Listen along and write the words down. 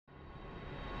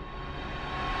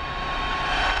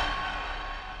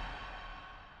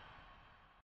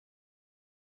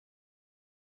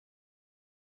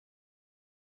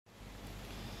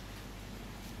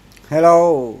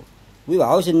Hello, Quý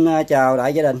Bảo xin chào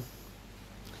đại gia đình.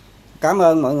 Cảm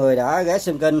ơn mọi người đã ghé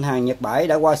xem kênh hàng Nhật Bãi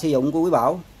đã qua sử dụng của Quý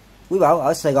Bảo. Quý Bảo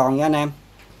ở Sài Gòn nha anh em.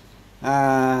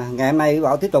 Ngày hôm nay Quý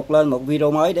Bảo tiếp tục lên một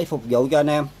video mới để phục vụ cho anh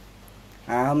em.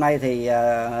 Hôm nay thì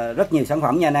rất nhiều sản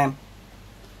phẩm nha anh em.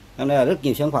 Hôm nay là rất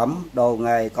nhiều sản phẩm, đồ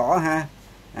nghề có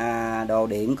ha, đồ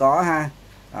điện có ha.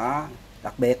 Đó,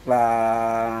 đặc biệt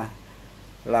là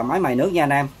máy mài nước nha anh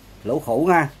em, lũ khủ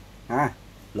ha,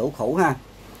 lũ khủ ha.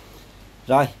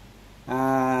 Rồi,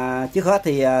 trước hết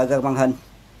thì gần màn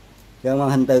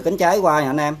hình từ cánh trái qua nha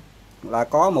anh em là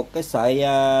có một cái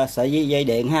sợi dây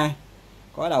điện ha,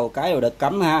 có đầu cái đầu đực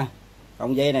cắm ha,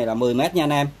 cọng dây này là 10 mét nha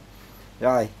anh em.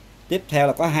 Rồi tiếp theo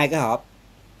là có hai cái hộp,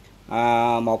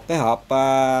 một cái hộp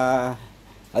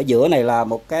ở giữa này là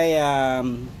một cái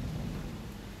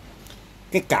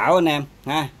cảo anh em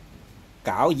ha,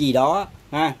 cảo gì đó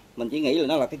ha, mình chỉ nghĩ là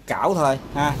nó là cái cảo thôi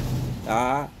ha.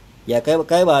 Đó, và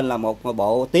kế bên là một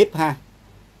bộ tiếp ha,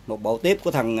 một bộ tiếp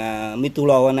của thằng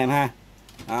Mitulo anh em ha.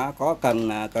 Đó, có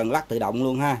cần lắc tự động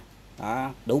luôn ha. Đó,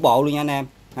 đủ bộ luôn nha anh em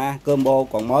ha, combo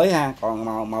còn mới ha,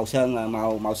 còn màu sơn là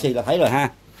màu xi là thấy rồi ha.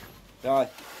 Rồi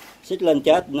xích lên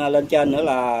trên nữa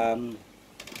là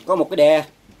có một cái đe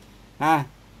ha.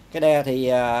 Cái đe thì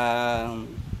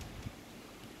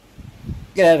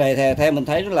cái đe này theo mình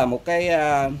thấy nó là một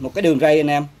cái đường ray anh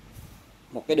em,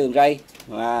 một cái đường ray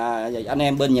mà anh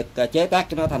em bên Nhật chế tác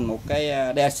cho nó thành một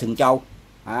cái đe sừng trâu.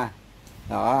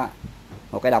 Đó,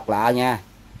 một cái độc lạ nha.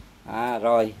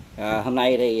 Rồi hôm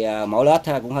nay thì mỏ lết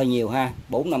cũng hơi nhiều ha,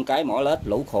 4-5 cái mỏ lết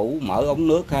lũ khủ, mở ống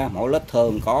nước ha, mỏ lết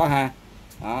thường có ha.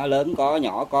 Đó, lớn có,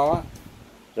 nhỏ có.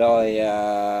 Rồi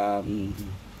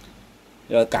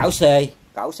rồi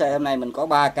cảo C hôm nay mình có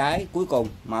 3 cái cuối cùng,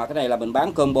 mà cái này là mình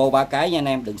bán combo 3 cái nha anh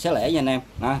em, đừng xé lẻ nha anh em.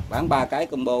 Đó, bán 3 cái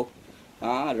combo.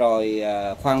 Đó, rồi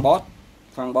khoan bót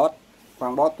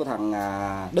của thằng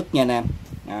Đức nha anh em.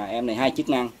 Em này 2 chức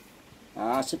năng.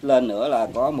 Đó, xích lên nữa là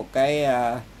có một cái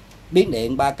biến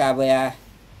điện 3kVA,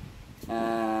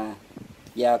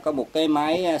 và có một cái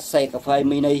máy xay cà phê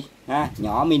mini ha,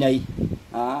 nhỏ mini.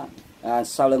 Đó,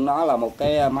 sau lưng nó là một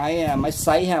cái máy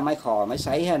sấy ha, máy khò, máy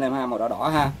sấy ha anh em ha, màu đỏ đỏ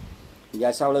ha.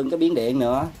 Và sau lưng cái biến điện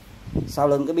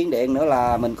nữa,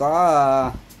 là mình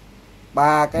có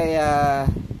 3 cái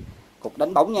cục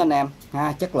đánh bóng nha anh em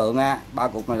ha, chất lượng ha. 3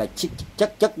 cục này là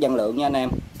chất dân lượng nha anh em,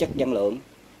 chất dân lượng.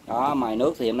 Đó, mài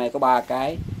nước thì hôm nay có 3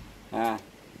 cái,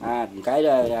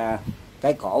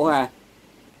 cái cổ ha,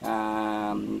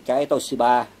 cái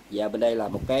Toshiba, và bên đây là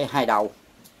một cái 2 đầu.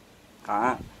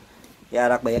 Đó, và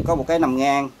đặc biệt có một cái nằm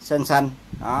ngang xanh.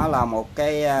 Đó là một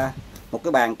cái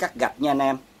bàn cắt gạch nha anh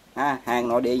em ha, hàng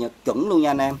nội địa Nhật chuẩn luôn nha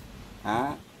anh em.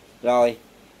 Đó, rồi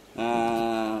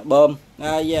bơm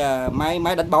với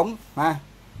máy đánh bóng ha.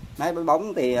 Máy đánh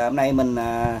bóng thì hôm nay mình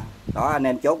đó anh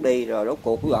em chốt đi rồi rốt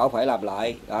cuộc Quý Bảo phải làm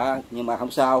lại đó, nhưng mà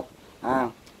không sao,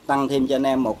 tăng thêm cho anh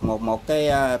em một cái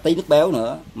tí nước béo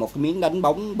nữa, một cái miếng đánh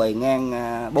bóng bề ngang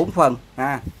 4 phân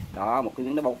ha. Đó, một cái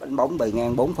miếng đánh bóng bề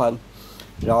ngang 4 phân.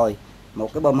 Rồi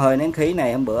một cái bơm hơi nén khí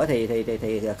này hôm bữa thì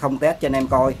không test cho anh em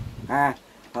coi ha,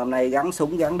 hôm nay gắn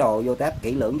súng gắn đồ vô test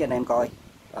kỹ lưỡng cho anh em coi.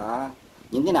 Đó,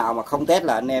 những cái nào mà không test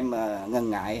là anh em ngần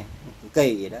ngại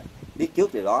kỳ gì đó, biết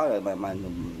trước điều đó rồi mà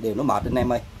điều nó mệt anh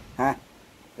em ơi ha.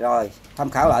 Rồi tham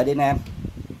khảo lại đi anh em.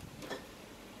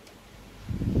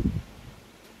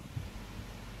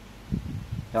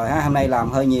 Rồi ha, hôm nay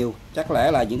làm hơi nhiều, chắc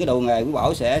lẽ là những cái đồ nghề của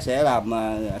Bảo sẽ làm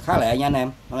khá lẹ nha anh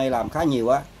em, hôm nay làm khá nhiều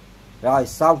á. Rồi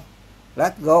xong,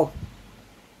 let's go.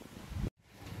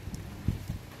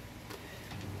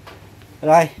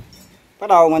 Rồi bắt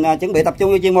đầu mình chuẩn bị tập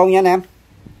trung vô chuyên môn nha anh em.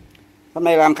 Hôm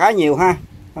nay làm khá nhiều ha,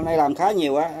 hôm nay làm khá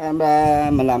nhiều á,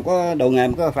 mình làm có đồ nghề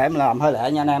có phải mình làm hơi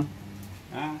lẹ nha anh em.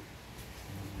 Đó.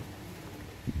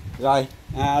 Rồi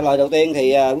lời đầu tiên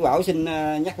thì Quý Bảo xin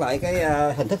nhắc lại cái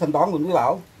hình thức thanh toán của Quý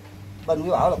Bảo. Bên Quý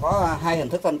Bảo là có 2 hình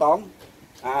thức thanh toán,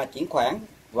 chuyển khoản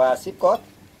và ship code.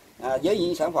 Với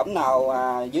những sản phẩm nào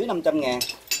dưới 500.000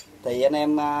 thì anh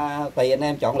em tùy anh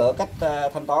em chọn lựa cách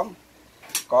thanh toán.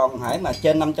 Còn hãy mà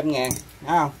trên 500.000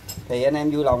 không thì anh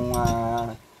em vui lòng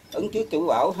ứng trước cho Quý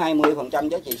Bảo 20%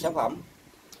 giá trị sản phẩm.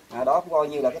 Đó coi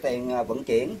như là cái tiền vận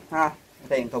chuyển ha,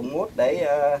 tiền thùng mút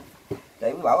để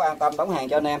Quý Bảo an tâm đóng hàng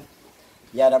cho anh em.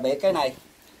 Và đặc biệt cái này,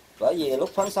 bởi vì lúc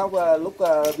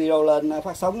video lên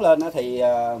phát sóng lên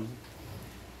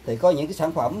thì có những cái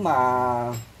sản phẩm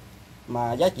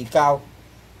mà giá trị cao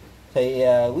thì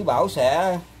Quý Bảo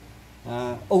sẽ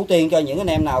ưu tiên cho những anh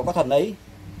em nào có thành ý.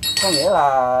 Có nghĩa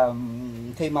là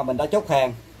khi mà mình đã chốt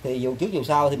hàng thì dù trước dù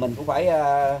sau thì mình cũng phải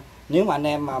nếu mà anh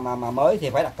em mà mới thì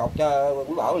phải đặt cọc cho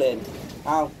Quý Bảo liền,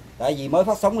 không? Tại vì mới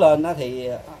phát sóng lên đó thì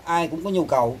ai cũng có nhu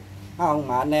cầu, không,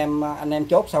 mà anh em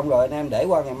chốt xong rồi anh em để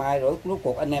qua ngày mai rồi rốt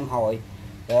cuộc anh em hồi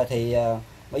thì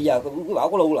bây giờ quý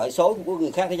Bảo có lưu lại số của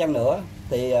người khác để chăng nữa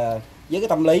thì với cái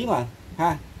tâm lý mà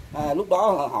ha, lúc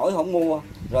đó hỏi không mua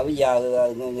rồi bây giờ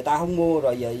người ta không mua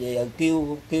rồi giờ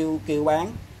kêu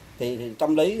bán thì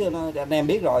tâm lý anh em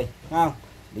biết rồi, không?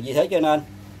 Vì thế cho nên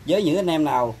với những anh em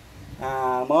nào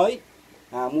mới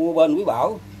mua bên Quý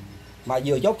Bảo mà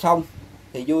vừa chốt xong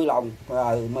thì vui lòng,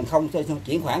 mình không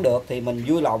chuyển khoản được thì mình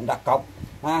vui lòng đặt cọc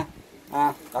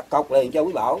đặt cọc liền cho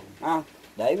Quý Bảo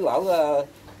để Quý Bảo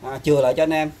chừa lại cho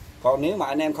anh em. Còn nếu mà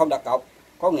anh em không đặt cọc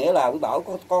có nghĩa là Quý Bảo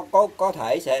có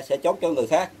thể sẽ chốt cho người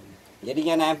khác, vậy đi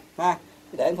nha anh em ha.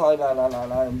 Để thôi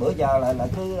là bữa giờ là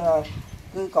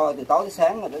cứ coi từ tối tới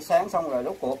sáng, rồi tới sáng xong rồi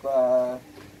rốt cuộc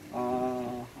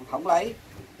không lấy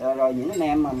rồi những anh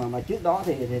em mà trước đó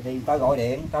thì người ta gọi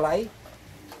điện ta lấy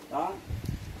đó.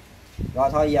 Rồi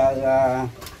thôi giờ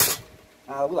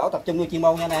Quý Bảo tập trung vô chuyên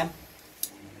môn nha anh em.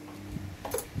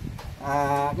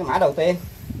 Cái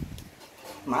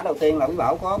mã đầu tiên là Quý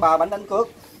Bảo có 3 bánh đánh cước,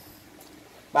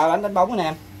 3 bánh đánh bóng anh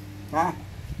em ha,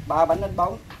 3 bánh đánh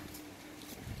bóng.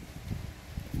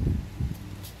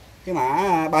 Cái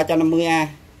mã 350A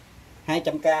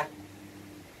 200k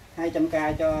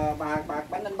 200k cho 3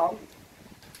 bánh đánh bóng.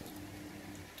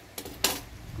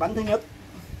 Bánh thứ nhất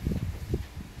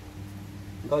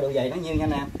coi độ dày nó nhiêu nha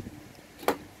anh em.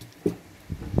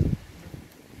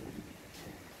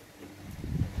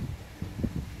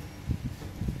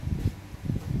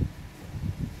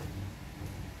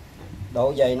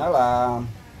 Độ dày nó là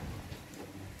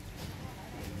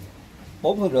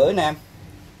 4,5 phân anh em,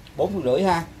 4,5 phân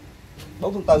ha,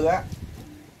 4,4 phân á.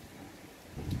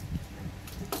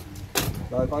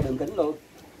 Rồi coi đường kính luôn.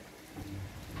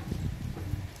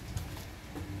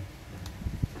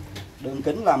 Đường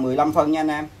kính là 15 phân nha anh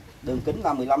em, đường kính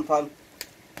là 15 phân.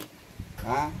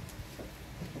 Đó.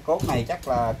 Cốt này chắc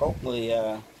là cốt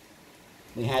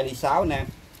 12 ly 6 anh em.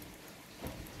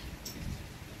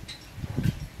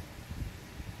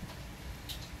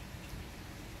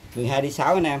 $12 ly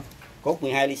 6 anh em, cốt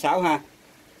 12 ly 6 ha.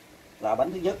 Là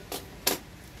bánh thứ nhất.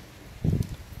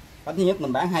 Bánh thứ nhất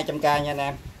mình bán 200k nha anh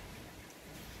em.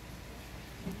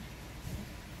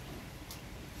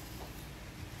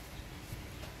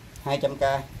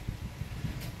 $200k.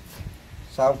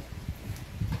 Xong.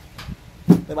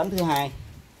 Cái bánh thứ hai.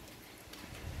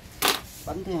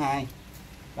 Bánh thứ hai.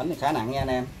 Bánh này khá nặng nha anh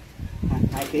em.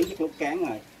 2 kg chắc lúc cán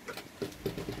rồi.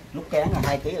 Lúc cán là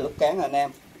 2 kg là lúc cán rồi anh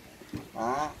em.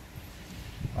 Đó.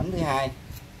 Bánh thứ hai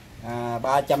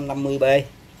 350B.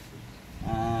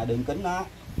 Đường kính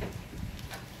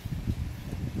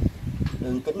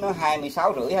nó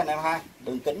 26,5 anh em ha,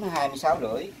 đường kính nó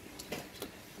 26,5.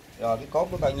 Rồi cái cốt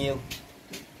nó bao nhiêu?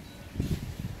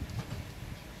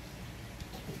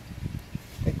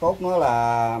 Cái cốt nó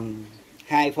là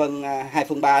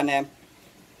 2/3 anh em.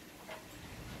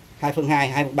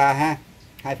 2/2, 2/3 ha,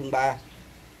 2/3.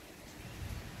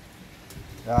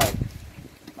 Rồi.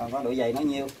 Còn có độ dày nó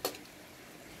nhiêu?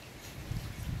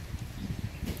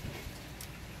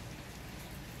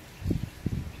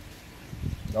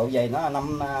 Độ dày nó là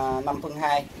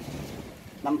 5/2.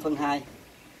 5/2.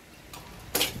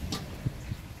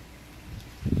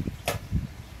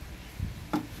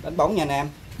 Đánh bóng nha anh em.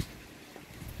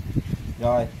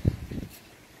 Rồi.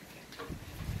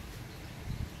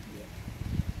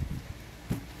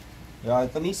 Rồi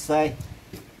cái miếng C.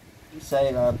 Miếng C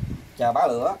là chà bá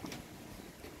lửa.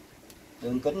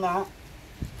 Đường kính nó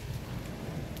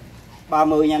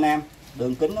 30 nha anh em,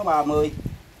 đường kính nó 30.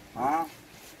 Đó.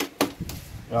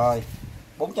 Rồi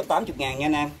 480.000 nha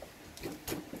anh em,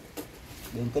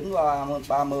 đường kính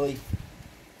 30.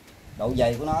 Độ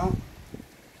dày của nó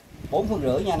 4,5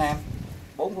 phân nha anh em,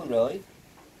 4,5 phân.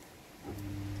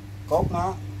 Cốt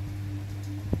nó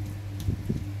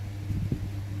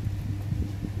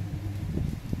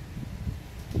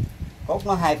cốt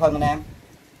nó 2 phân anh em,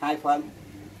 2 phân.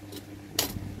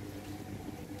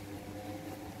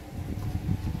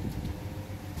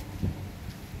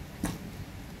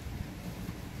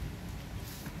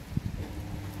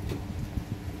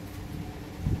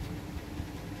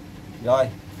 Rồi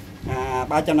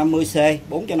 350C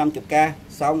 450k.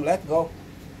 Xong, let's go.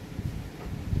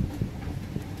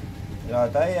 Rồi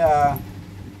tới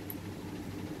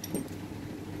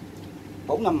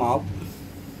 451.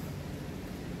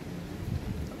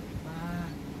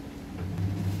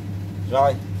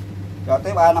 Rồi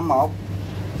tới 351.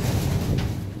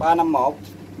 351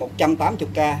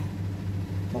 180k.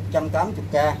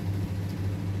 180k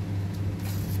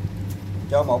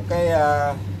cho một cái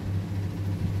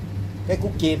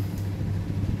cúc chim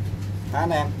hả anh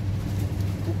em,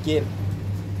 cúc chim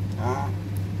đó.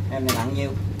 Em này nặng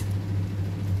nhiêu?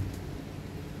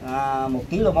 1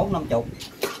 kg mốt 50,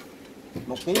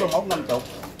 1 kg mốt 50.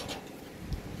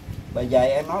 Bề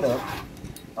dày em nói được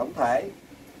tổng thể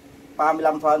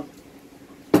 35 phân.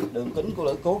 Đường kính của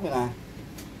lưỡi cuốc này nè,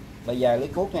 bề dày lưỡi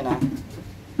cuốc này nè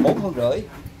 4,5 phân,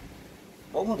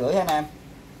 4,5 phân anh em.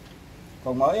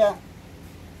 Còn mới á,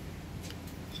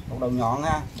 một đầu nhọn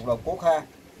ha, một đầu cuốc ha.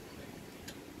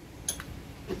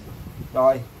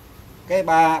 Rồi cái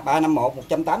 351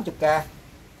 180k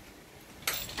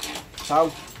xong,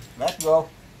 let's go.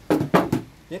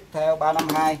 Tiếp theo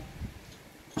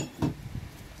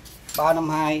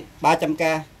 352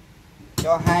 300k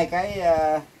cho hai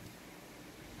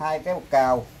cái bột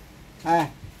cào ha.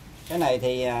 Cái này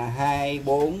thì 2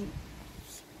 4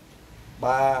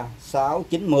 3 6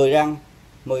 9 10 răng,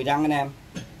 10 răng anh em.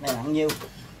 Này nặng nhiêu?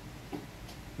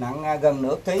 Nặng gần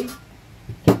nửa ký.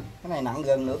 Cái này nặng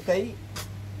gần nửa ký.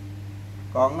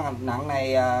 Còn nặng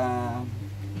này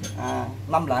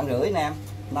 5 lạng rưỡi nè em,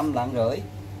 5 lạng rưỡi.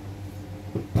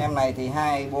 Em này thì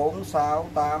 2 4 6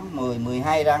 8 10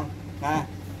 12 răng ha.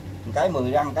 Một cái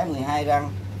 10 răng, cái 12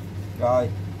 răng. Rồi.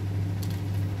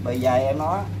 Bề dày em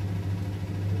nó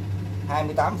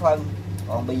 28 phân,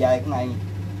 còn bề dày cái này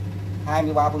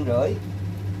 23,5 phân.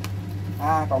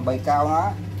 Còn bề cao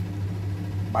nó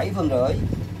 7,5 phân,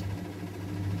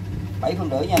 7,5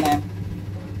 phân nha anh em.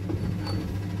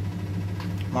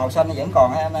 Màu xanh nó vẫn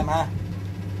còn ha anh em ha,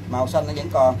 màu xanh nó vẫn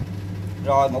còn.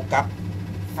 Rồi một cặp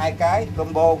hai cái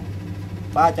combo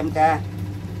 300k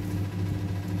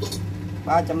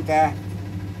 53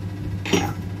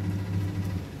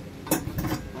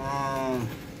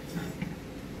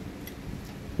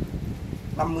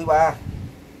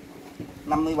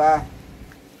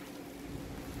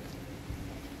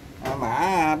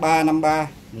 mã 353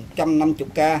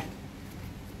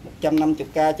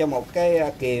 150k cho một cái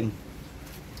kìm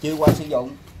chưa qua sử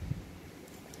dụng,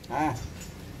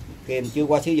 kìm chưa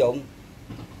qua sử dụng.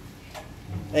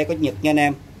 Đây có chữ nhật nha anh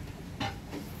em,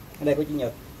 ở đây có chữ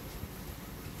nhật.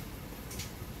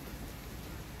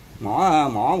 Mỏ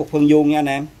một phân vuông nha anh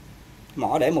em,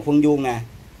 mỏ để một phân vuông nè.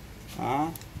 Đó,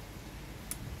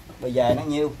 bề dài nó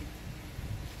nhiêu?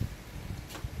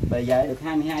 Bề dài được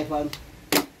 22 phân,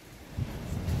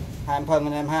 20 phân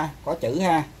anh em ha, có chữ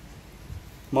ha,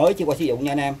 mới chưa qua sử dụng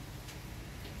nha anh em.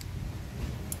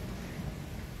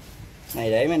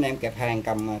 Này để mấy anh em kẹp hàng,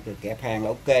 cầm kẹp hàng là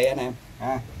ok anh em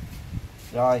ha.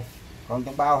 Rồi còn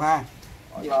trong bao ha,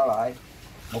 bỏ bao lại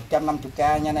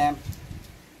 150k nha anh em,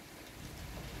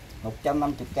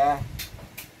 150k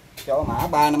cho mã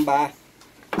 353.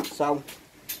 Xong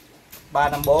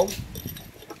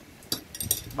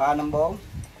 354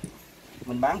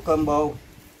 mình bán combo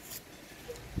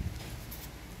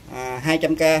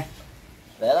 200k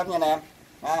rẻ lắm nha anh em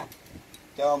ha.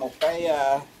 Cho một cái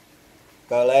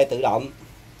cờ lê tự động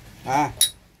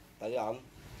tự động,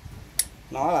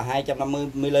 nó là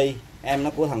 250ml, em nó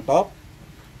của thằng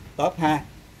top ha.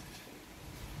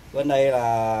 Bên đây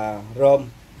là rom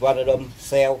Varadom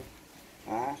cell.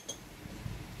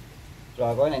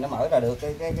 Rồi cái này nó mở ra được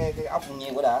cái ốc bao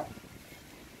nhiêu của đã.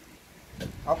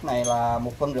 Ốc này là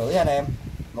 1,5 phân anh em,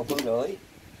 1,5 phân.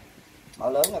 Mở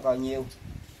lớn là coi nhiêu,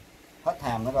 hết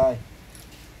hàm nó coi.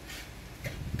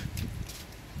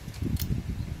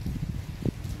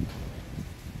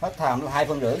 Hết hàm là 2,5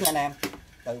 phân nha anh em,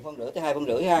 từ 1,5 phân tới 2,5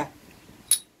 phân ha.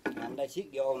 Em đây siết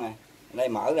vô nè, đây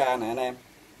mở ra nè anh em.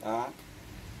 Đó,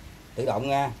 tự động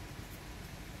nha.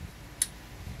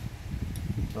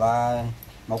 Là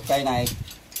một cây này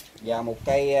và một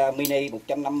cây mini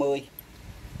 150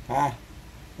 ha,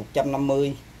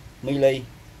 150ml.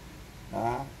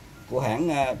 Đó, của hãng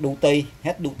Duty,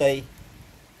 hết Duty.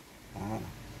 Đó.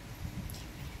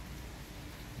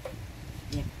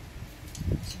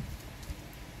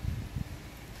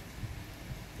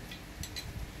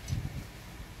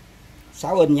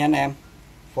 6 inch nha anh em,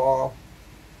 for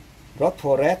rod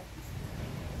for red,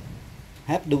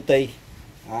 hết Duty.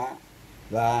 Đó,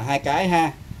 là hai cái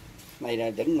ha. Này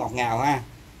là vẫn ngọt ngào ha,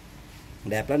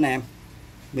 đẹp lắm anh em.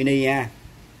 Mini nha,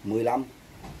 15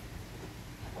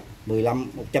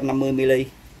 150ml.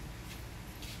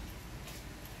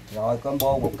 Rồi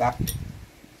combo một cặp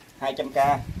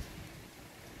 200k.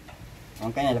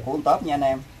 Còn cái này là cuốn top nha anh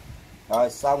em. Rồi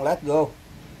xong, let's go.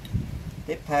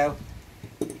 Tiếp theo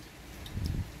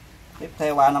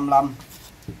 355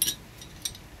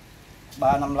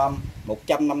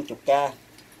 150k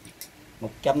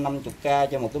 150k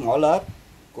cho một cái mỏ lết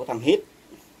của thằng hit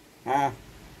ha,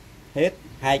 hit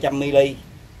 200ml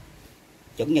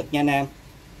chuẩn Nhật nha anh em.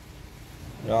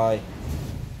 Rồi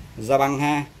da băng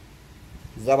ha,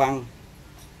 da băng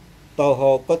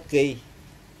Toho Perky.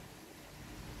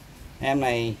 Em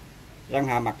này răng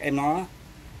hà mặt em nó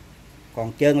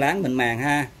còn trơn láng mịn màng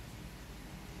ha.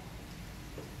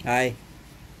 Đây,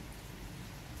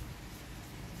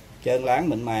 trơn láng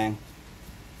mịn màng.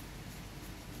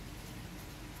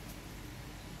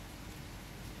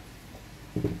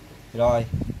 Rồi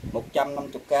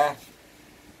 150k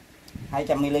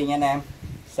 200ml nha anh em.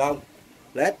 Xong,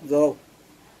 let's go.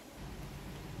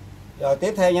 Rồi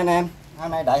tiếp theo nha anh em,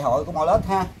 hôm nay đại hội của mọi lớp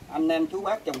ha, anh em chú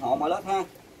bác chồng hộ mọi lớp ha.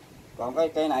 Còn cái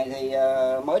cây này thì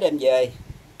mới đem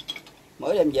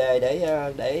về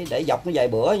để dọc nó vài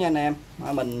bữa nha anh em.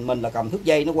 Mình là cầm thước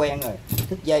dây nó quen rồi,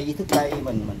 thước dây với thước dây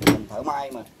mình thợ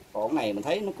may mà. Còn này mình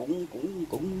thấy nó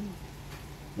cũng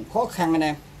khó khăn anh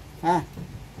em ha.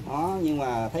 Đó, nhưng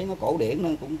mà thấy nó cổ điển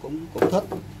nên cũng thích.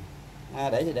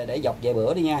 Để dọc vài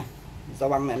bữa đi nha. Sao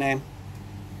băng này anh em.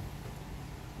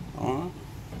 Đó.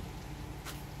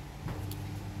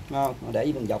 Không, để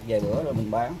mình dọc vài bữa rồi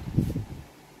mình bán.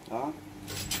 Đó.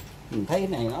 Mình thấy cái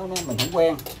này mình không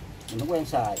quen, mình không quen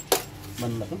xài.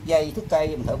 Mình là thước dây, thước cây,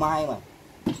 mình thợ may mà.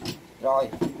 Rồi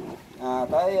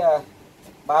tới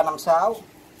 356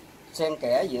 xen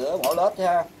kẽ giữa mỗi lớp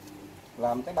ha.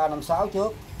 Làm cái 356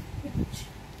 trước.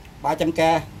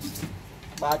 300k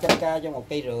cho một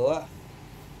cây rửa.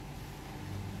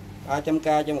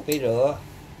 300k cho một cây rửa.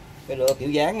 Cây rửa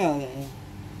kiểu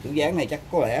dáng này chắc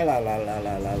có lẽ là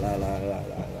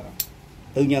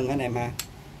tư nhân anh em ha.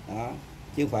 Đó,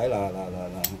 chứ không phải là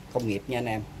công nghiệp nha anh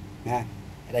em ha.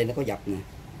 Ở đây nó có dập nè,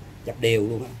 dập đều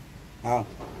luôn á. Không,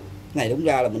 cái này đúng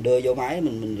ra là mình đưa vô máy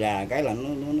mình rà cái là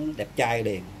nó đẹp trai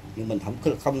liền, nhưng mình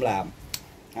không làm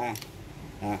ha.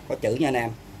 Có chữ nha anh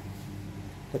em,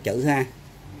 có chữ ha.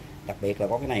 Đặc biệt là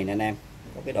có cái này nè anh em,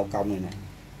 có cái đầu cong này nè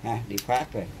ha, đi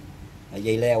phát rồi.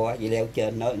 Dây leo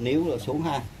trên nó níu xuống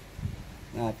ha.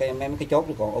 Mấy cái chốt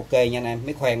nó còn ok nha anh em,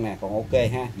 mấy khoen nè còn ok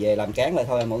ha. Về làm cán lại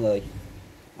thôi mọi người.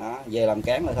 Đó, về làm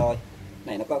cán lại thôi.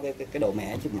 Này nó có cái độ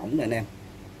mẻ chút mỏng nè anh em.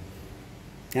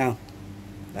 Thấy không?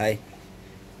 Đây.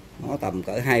 Nó tầm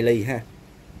cỡ 2 ly ha.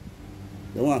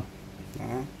 Đúng không?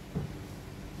 Đó.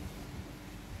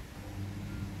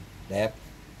 Đẹp.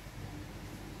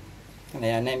 Cái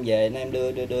này anh em về anh em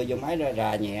đưa vô máy ra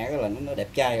rà nhẹ cái là nó đẹp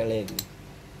trai ra liền.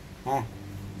 Ha.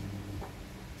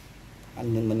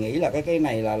 Mình nghĩ là cái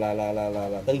này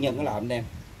là tư nhân nó làm anh em,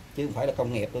 chứ không phải là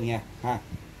công nghiệp đâu nha ha.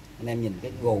 Anh em nhìn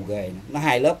cái gồ ghề này. Nó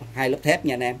hai lớp thép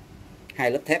nha anh em,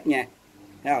 2 lớp thép nha,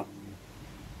 thấy không?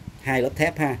 2 lớp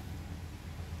thép ha.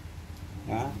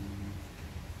 Đó,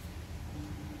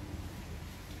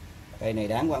 cây này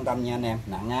đáng quan tâm nha anh em,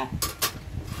 nặng nha,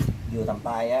 vừa tầm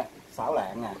tay á, 6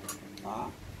 lạng nè. Đó,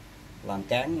 làm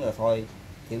cán rồi thôi,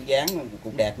 kiểu dáng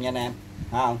cũng đẹp nha anh em,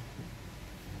 thấy không?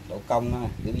 Độ cong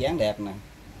kiểu dáng đẹp nè.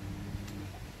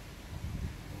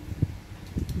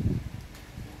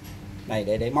 Này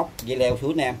để móc dây leo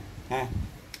xuống em ha,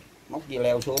 móc dây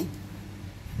leo xuống.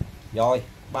 Rồi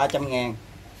 300.000,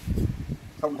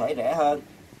 không thể rẻ hơn.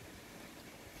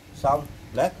 Xong,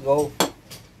 let's go.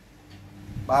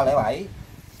 307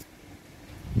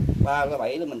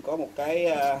 là mình có một cái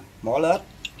mỏ lết,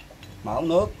 mỡ ống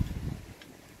nước.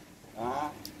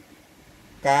 Đó,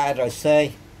 KRC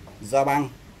da băng,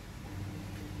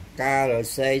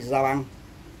 KRC da băng.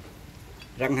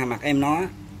 Răng hàm mặt em nó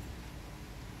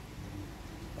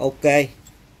ok,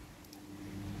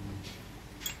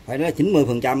 phải nói là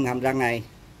 90% hàm răng này.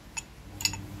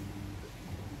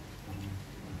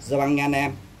 Da băng nha anh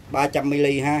em,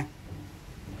 300ml ha.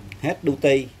 Hết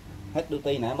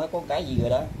duty nãy mới có cái gì rồi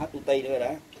đó, hết duty nữa rồi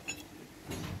đó.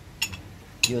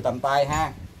 Vừa tầm tay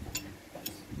ha.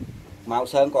 Màu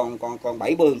sơn còn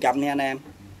 70% nha anh em.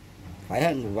 Phải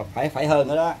hơn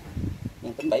nữa đó.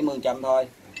 Nhưng tính 70% thôi.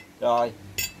 Rồi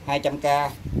 200k.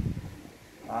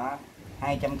 Đó,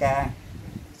 200k.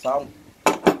 Xong.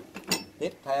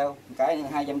 Tiếp theo cái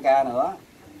 200k nữa.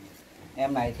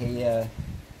 Em này thì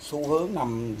xu hướng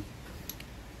nằm,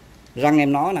 răng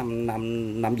em nó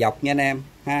nằm dọc nha anh em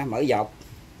ha, mở dọc.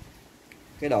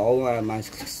 Cái độ mà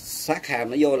sát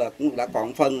hàm nó vô là cũng đã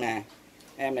còn phân nè.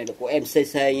 Em này được của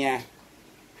MCC nha,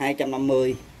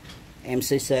 250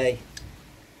 MCC.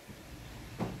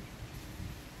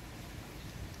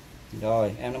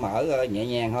 Rồi em nó mở nhẹ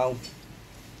nhàng không,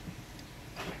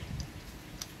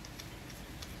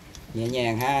 nhẹ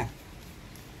nhàng ha.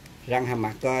 Răng hàm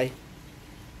mặt coi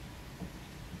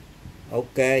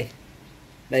ok.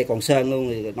 Đây còn sơn luôn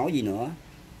thì nói gì nữa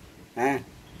ha.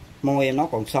 Môi em nó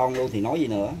còn son luôn thì nói gì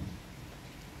nữa.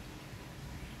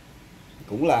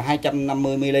 Cũng là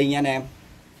 250ml nha anh em,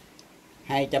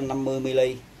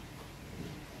 250ml.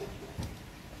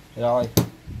 Rồi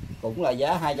cũng là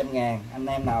giá 200.000. Anh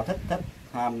em nào thích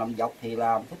hàm nằm dọc thì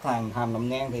làm, thích hàm nằm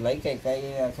ngang thì lấy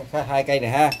hai cây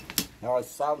này ha. Rồi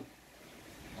xong.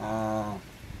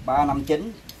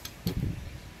 359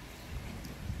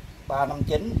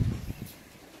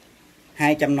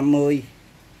 250k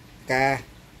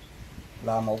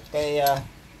là một cái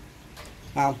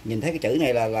không nhìn thấy cái chữ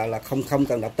này là không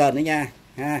cần đọc tên nữa nha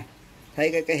ha.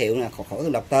 Thấy cái hiệu này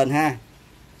khỏi đọc tên ha.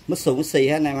 Mitsubishi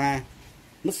ha anh em ha.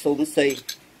 Mitsubishi,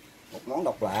 một món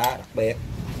độc lạ đặc biệt,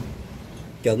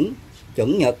 chuẩn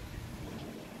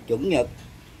Nhật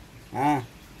ha,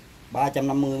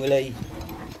 350ml.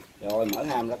 Rồi mở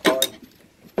hàm ra coi,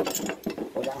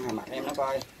 cô răng hàm mặt em nó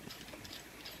coi.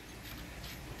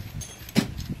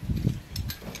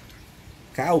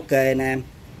 Khá ok anh em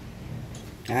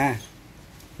ha.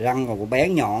 Răng còn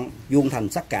bén nhọn, vuông thành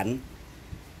sắc cạnh.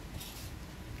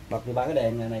 Bật đi ba cái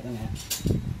đèn này coi nè,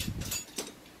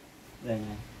 đèn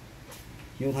này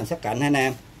vuông thành sắc cạnh ha anh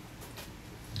em.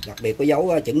 Đặc biệt có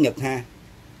dấu chữ Nhật ha.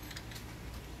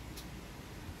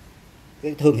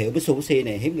 Cái thương hiệu Mitsubishi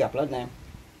này hiếm gặp lắm anh em,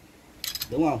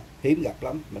 đúng không? Hiếm gặp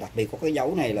lắm, mà đặc biệt có cái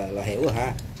dấu này là hiểu rồi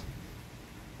ha.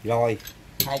 Rồi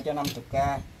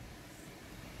 250k,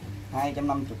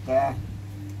 250k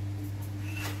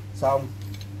xong.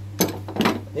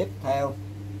 Tiếp theo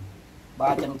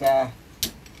 300k,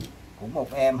 cũng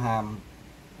một em hàm,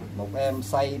 một em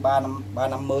xây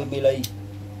 350ml.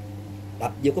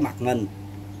 Đập vô cái mặt mình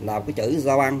là cái chữ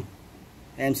Giao Băng,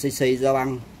 MCC Giao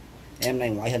Băng. Em này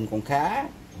ngoại hình còn khá,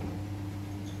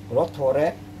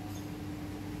 Rotores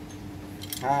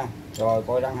ha. Rồi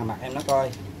coi răng hàm mặt em nó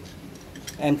coi.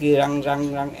 Em kia răng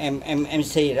em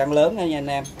MC răng lớn đó nha anh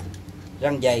em,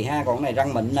 răng dày ha. Còn cái này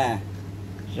răng mịn nè,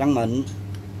 răng mịn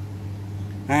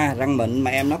ha, răng mịn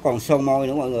mà em nó còn son môi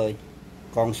nữa mọi người,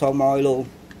 còn son môi luôn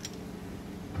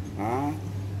đó.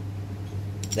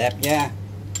 Đẹp nha,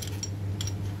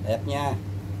 đẹp nha.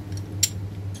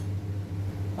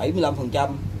 75%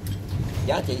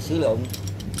 giá trị sử dụng,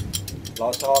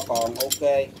 lò xo còn ok,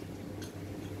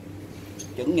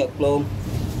 chuẩn Nhật luôn,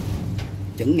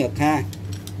 chuẩn Nhật ha.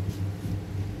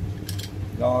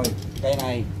 Rồi cây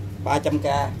này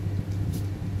 300k,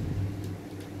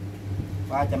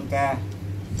 300k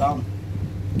xong.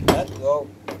 Let's go.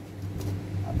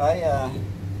 Tới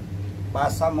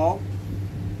 361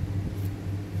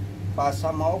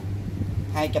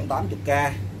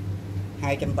 280k,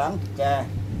 280k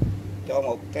cho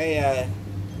một cái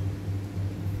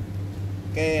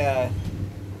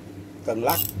cần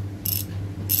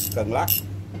lắc.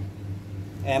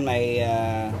 Em này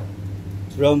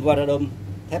Rome Varadum,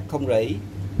 thép không rỉ,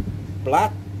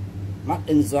 plat, made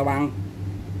in Japan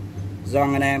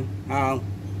anh em thấy không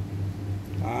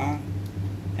đó.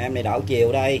 Em này đảo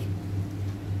chiều đây,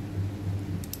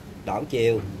 đảo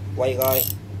chiều quay coi,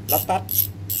 lách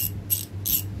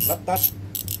tách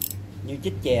như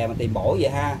chích chè mà tìm bổ vậy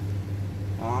ha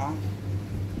đó.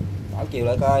 Đảo chiều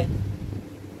lại coi,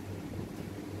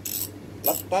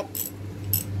 lách tách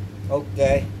ok.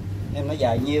 Em nó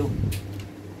dài nhiêu?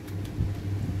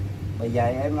 Bề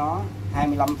dài em nó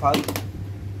 25 phân.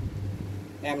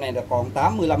 Em này là còn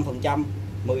 85%,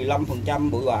 15%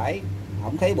 bụi bãi,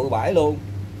 không thấy bụi bãi luôn,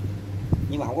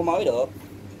 nhưng mà không có mới được,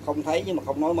 không thấy nhưng mà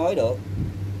không nói mới được.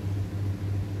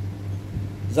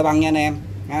 Gia băng nha anh em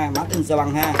ha, made in Gia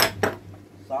băng ha.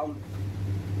 Xong.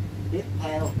 Tiếp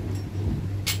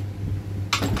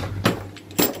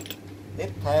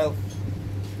theo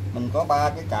mình có 3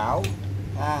 cái cảo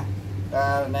ha.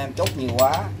 Anh em chốt nhiều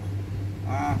quá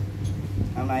ha.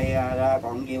 Hôm nay ra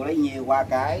còn nhiều lấy nhiều, 3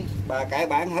 cái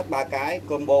bán hết 3 cái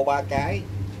combo 3 cái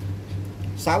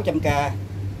 600k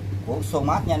của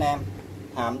Somat nha anh em,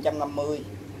 hàm 150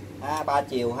 ha, 3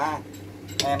 chiều ha.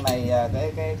 Em này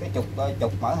cái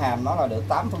trục mở hàm nó là được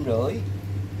 8,5 phân.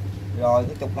 Rồi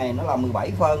cái trục này nó là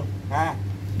 17 phân ha.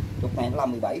 Trục này nó là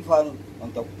 17 phân,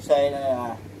 còn trục C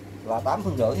là 8,5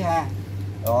 phân ha.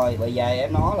 Rồi bề dài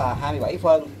em nó là 27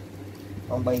 phân,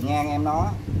 còn bề ngang em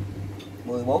nó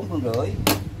 14,5 phân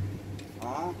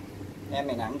đó. Em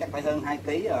này nặng chắc phải hơn 2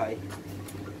 kg rồi.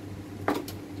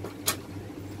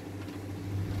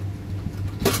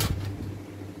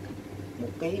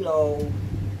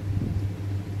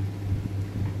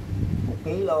 Một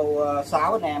kg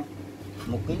 6 anh em,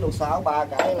 1 kg 6, 3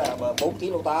 cái là 4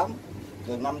 kg 8,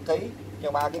 gần 5 kg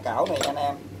cho 3 cái cảo này nha anh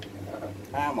em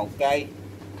ha. 1 cây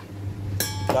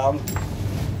xong,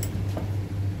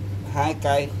 2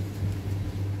 cây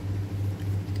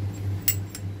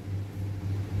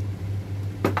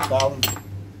xong,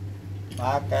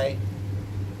 3 cây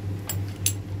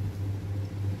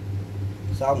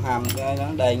xong. Hàm nó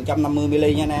đề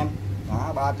 150ml nha anh em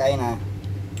đó. 3 cây nè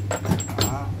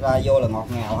đó, ra vô là ngọt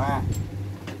ngào ha.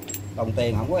 Đồng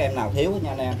tiền không có em nào thiếu nha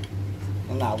anh em,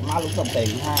 em nào cũng má lúng đồng tiền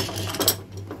ha.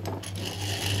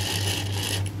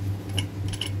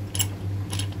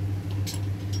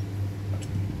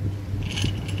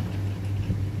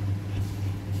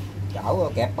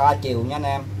 đảo kẹp 3 chiều nha anh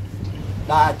em,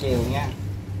 đa chiều nha,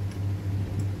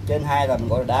 trên 2 là mình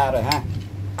gọi là đa rồi ha,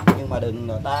 nhưng mà đừng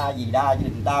đa gì đa chứ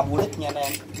đừng đa bullet nha anh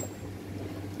em,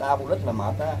 đa bullet là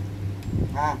mệt đó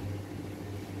ha,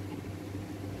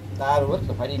 đa bullet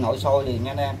là phải đi nội soi liền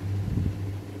nha anh em.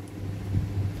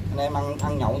 Anh em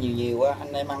ăn nhậu nhiều á,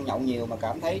 anh em ăn nhậu nhiều mà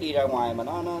cảm thấy đi ra ngoài mà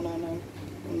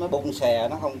nó bung xè,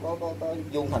 nó không có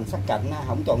vuông thành sắc cạnh,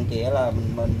 không tròn trịa là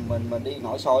mình đi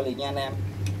nội soi liền nha anh em.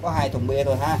 Có 2 thùng bia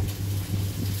thôi ha,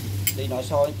 đi nội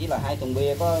soi chỉ là 2 thùng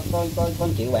bia có 1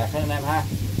 triệu bạc ha anh em ha,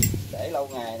 để lâu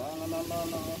ngày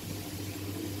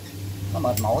nó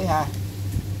mệt mỏi ha.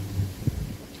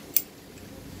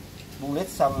 Bullet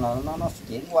xong là nó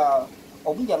chuyển qua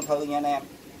úng dân thư nha anh em,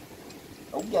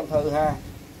 úng dân thư ha.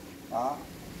 Đó,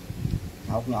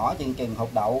 hột nhỏ chừng hột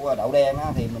đậu đen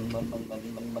á, thì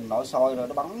mình nội soi rồi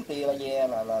nó bắn tia laser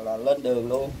là lên đường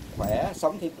luôn, khỏe,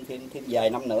 sống thêm vài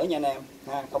năm nữa nha anh em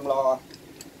ha, không lo.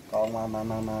 Còn mà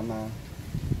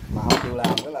không chịu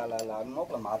làm cái là mốt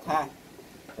là mệt ha.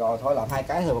 Rồi thôi làm 2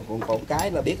 cái thôi, cuộn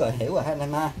cái là biết rồi, hiểu rồi ha anh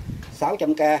em ha.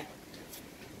 600k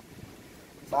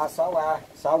 363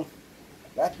 xong,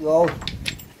 let's go.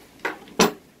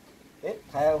 Tiếp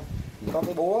theo có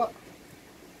cái búa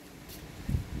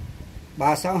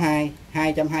 362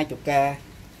 220k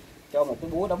cho một cái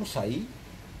búa đóng sỉ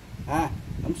ha,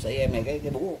 đóng sỉ em này, cái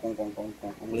búa còn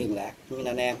liên lạc như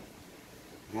anh em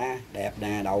ha, đẹp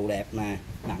nè, đầu đẹp nè,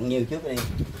 nặng nhiêu trước đi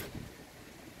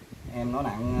em, nó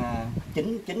nặng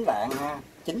 9 lạng ha,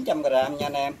 900g nha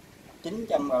anh em,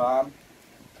 900g.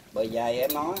 Bề dày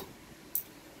em nói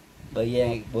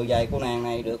bề dày của nàng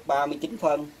này được 39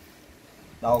 phân,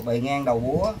 đầu bề ngang đầu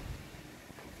búa,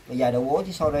 bề dài đầu búa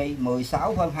chứ sorry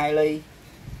 16 phân 2 ly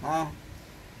ha.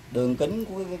 Đường kính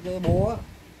của cái búa,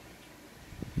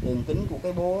 đường kính của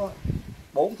cái búa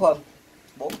 4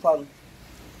 phân.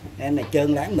 Em này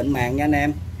trơn láng mịn màng nha anh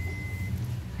em,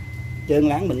 trơn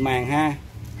láng mịn màng ha.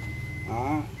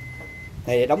 Đó,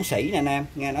 thì đóng sỉ nè anh em,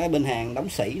 nghe nói bên hàng đóng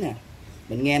sỉ nè,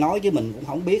 mình nghe nói chứ mình cũng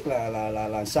không biết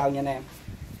là sao nha anh em.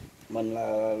 Mình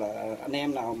là anh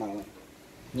em nào mà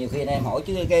nhiều khi anh em hỏi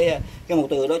chứ cái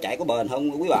motor đó chạy có bền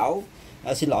không quý Bảo.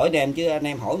 Xin lỗi anh em chứ anh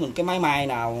em hỏi mình cái máy may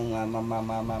nào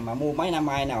mà mua máy nam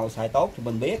may nào xài tốt thì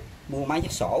mình biết, mua máy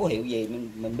chất sổ hiệu gì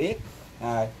mình biết.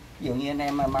 Ví dụ như anh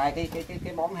em may cái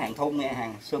món hàng thun hay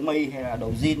hàng sơ mi hay là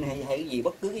đồ jean hay cái gì,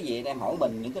 bất cứ cái gì anh em hỏi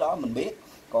mình những cái đó mình biết.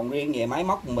 Còn riêng về máy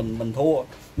móc mình thua,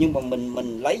 nhưng mà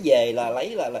mình lấy về là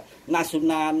lấy là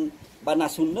National,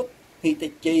 Panasonic,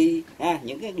 Hitachi ha,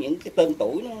 những cái tên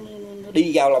tuổi nó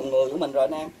đi vào lòng người của mình rồi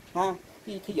anh em ha.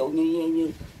 Thí dụ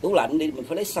như tủ lạnh đi mình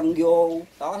phải lấy Sanyo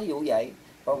đó, ví dụ vậy.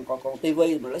 Còn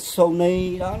tivi mình lấy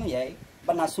Sony đó, nó vậy,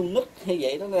 Panasonic hay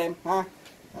vậy đó anh em ha.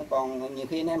 Còn nhiều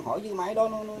khi anh em hỏi cái máy đó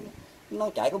nó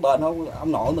chạy có bền không,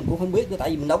 ông nội mình cũng không biết nữa, tại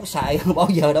vì mình đâu có xài bao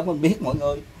giờ đâu mình biết mọi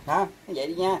người ha, như vậy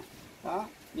đi nha. Đó,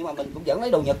 nhưng mà mình cũng vẫn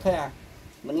lấy đồ Nhật thôi à,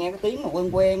 mình nghe cái tiếng mà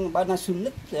quen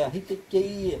Panasonic,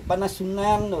 Hitachi,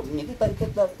 Panasonic rồi những cái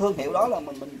thương hiệu đó là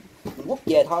mình quất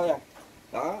về thôi à.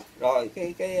 Đó, rồi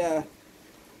cái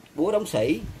búa đóng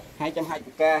sỉ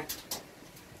 220k.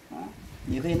 Đó.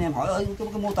 Nhiều khi anh em hỏi ơi cái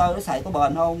motor nó xài có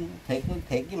bền không, thiệt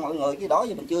với mọi người, cái đó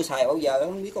giờ mình chưa xài bao giờ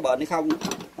không biết có bền hay không.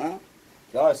 Đó.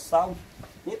 Rồi xong,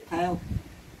 tiếp theo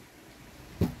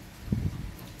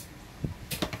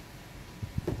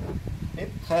tiếp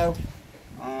theo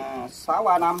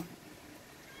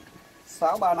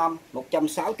 635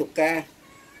 160k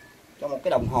cho một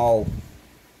cái đồng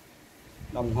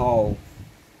hồ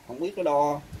không biết cái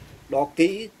đo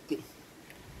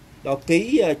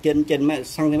ký trên cm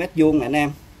vuông này anh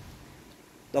em,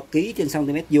 đo ký trên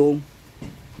cm vuông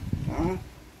đó.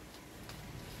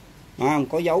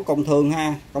 Có dấu công thương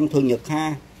ha, công thương Nhật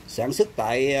ha, sản xuất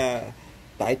tại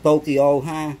Tokyo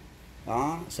ha.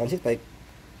 Đó, sản xuất tại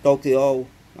Tokyo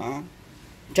đó.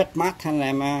 Trademark anh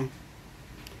em ha.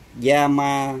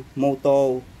 Yamamoto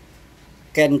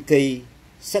Kenki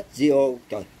Setsio.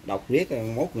 Trời, đọc riết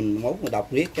mốt mình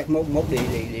đọc riết chắc mốt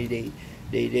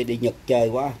đi Nhật chơi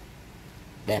quá.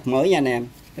 Đẹp mới nha anh em,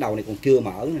 cái đầu này còn chưa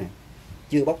mở nè,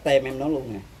 chưa bóc tem em nó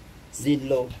luôn nè, zin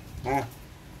luôn ha,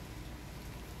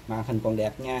 màn hình còn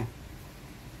đẹp nha.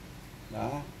 Đó,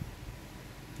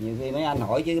 nhiều khi mấy anh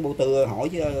hỏi chứ bộ tư hỏi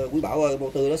chứ quý Bảo ơi bộ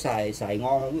tư đó xài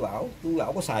ngon không quý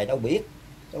Bảo có xài đâu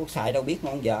biết,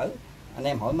 ngon dở. Anh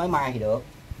em hỏi máy may thì được.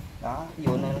 Đó, ví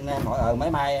dụ anh em hỏi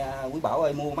máy may quý Bảo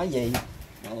ơi mua máy gì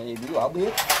quý Bảo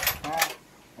biết ha.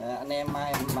 Anh em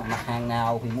may mặt hàng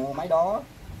nào thì mua máy đó,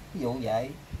 ví dụ vậy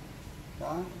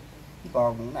đó. Chứ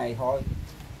còn cái này thôi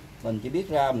mình chỉ biết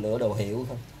ra mình lựa đồ hiệu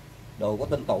thôi, đồ có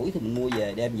tên tuổi thì mình mua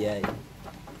về đem về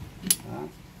đó.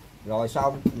 Rồi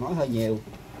xong, nói hơi nhiều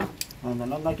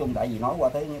Nói chung tại vì nói qua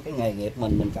tới cái nghề nghiệp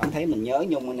mình cảm thấy mình nhớ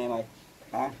nhung anh em ơi,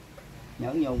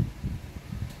 nhớ nhung.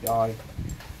 Rồi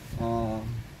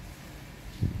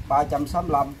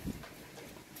 365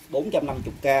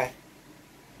 450k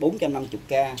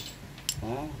 450k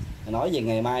đó. Nói về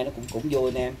ngày mai nó cũng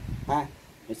vui anh em ha.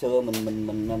 Hồi xưa mình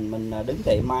đứng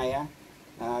tiệm mai á,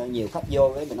 nhiều khách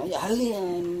vô cái mình nói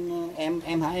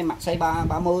em hả, em mặc size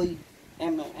 30,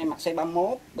 em mặc size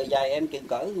 31, bề dày em chừng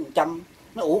cỡ 100.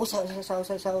 Nó ủa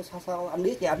sao anh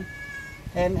biết vậy anh?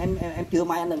 Em chưa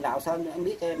may anh lần nào, sao anh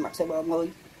biết em mặc size 30?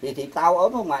 Thì tao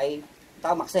ốm không mày,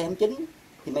 tao mặc size 29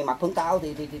 thì mày mặc hơn tao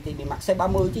thì mày mặc size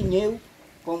 30 chứ nhiêu.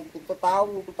 Còn tao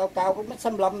cao có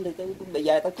 1m65 thì bề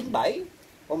dày tao 97.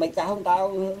 Còn mày cao hơn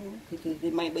tao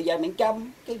thì mày bề dày mày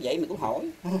 100, cái vậy mày cũng hỏi.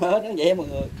 Nó vậy mọi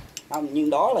người. Không, nhưng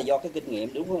đó là do cái kinh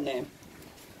nghiệm, đúng không anh em?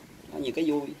 Đó, nhiều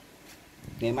cái vui.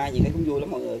 Ngày mai nhiều cái cũng vui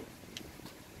lắm mọi người.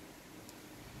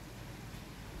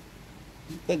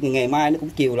 Cái ngày mai nó cũng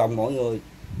chiều lòng mọi người,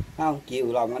 không?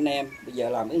 Chiều lòng anh em. Bây giờ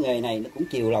làm cái nghề này nó cũng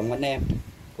chiều lòng anh em,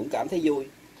 cũng cảm thấy vui.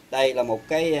 Đây là một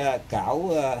cái cảo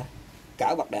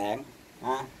bạc đạn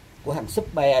của thằng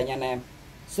Super nha anh em.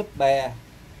 Super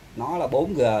nó là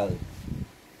 4G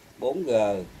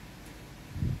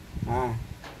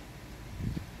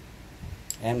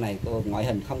em này ngoại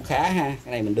hình không khá ha.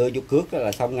 Cái này mình đưa vô cước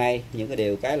là xong ngay. Những cái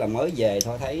điều cái là mới về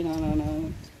thôi thấy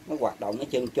nó hoạt động nó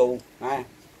trơn tru ha.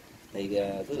 Thì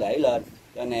cứ để lên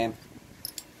cho anh em,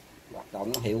 hoạt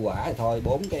động nó hiệu quả thì thôi.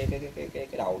 4 cái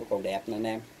đầu nó còn đẹp nè anh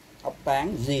em. Ốc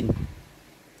tán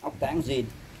zin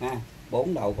ha,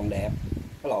 4 đầu còn đẹp.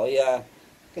 Cái loại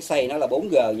cái xây nó là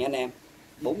 4G nha anh em,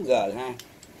 4G ha.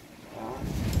 Đó.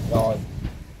 Rồi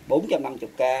 450k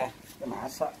cái mã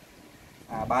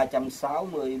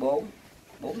 364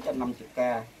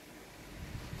 450k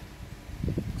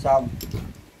xong.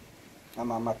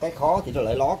 Mà cái khó thì nó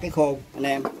lại lót cái khôn anh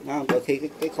em. Đôi khi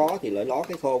cái khó thì lại lót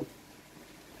cái khôn.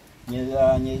 Như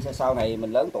sau này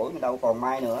mình lớn tuổi mình đâu còn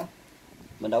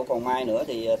may nữa,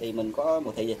 thì mình có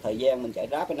một thời gian mình chạy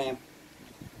ráp anh em,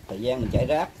 thời gian mình chạy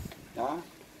ráp đó.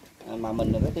 Mà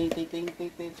mình cái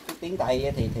tiếng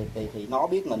Tây thì nó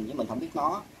biết mình chứ mình không biết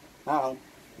nó, phải không?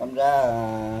 Đâm ra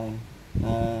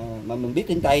mà mình biết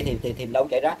tiếng Tây thì đâu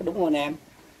chạy ráp, đúng không anh em?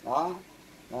 Đó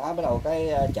bắt đầu cái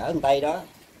chở thằng Tây đó,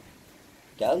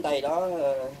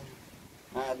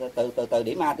 từ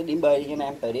điểm A tới điểm B đi anh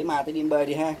em, từ điểm A tới điểm B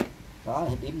đi ha. Đó,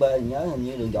 điểm B nhớ hình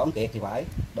như đường Võ Văn Kiệt thì phải,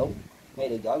 đúng, ngay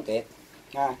đường Võ Văn Kiệt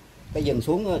ha. Cái dừng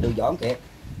xuống đường Võ Văn Kiệt,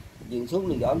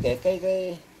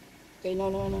 cái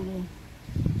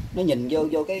nó nhìn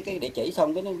vô cái địa chỉ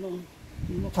xong cái nó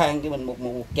phan cho mình một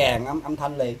tràng âm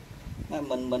thanh liền.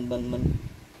 Mình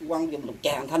quăng cho mình một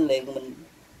tràng âm thanh liền,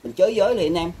 mình chới giới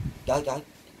liền anh em.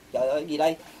 Trời ơi gì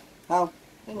đây, không?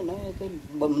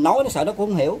 Mình nói nó sợ nó cũng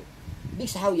không hiểu. Biết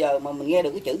sao giờ mà mình nghe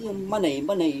được cái chữ money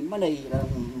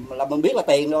là mình biết là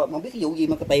tiền rồi, mà không biết cái vụ gì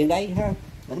mà cái tiền đây ha. Mình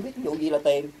không biết cái vụ gì là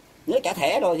tiền. Nếu trả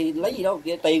thẻ rồi thì lấy gì đâu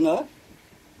tiền nữa.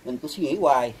 Mình cứ suy nghĩ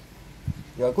hoài.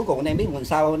 Rồi cuối cùng anh em biết mình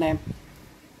sao anh em?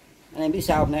 Anh em biết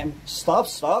sao anh em? Stop,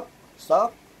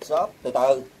 từ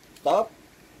từ, stop.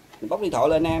 Mình bóc điện thoại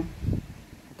lên anh em.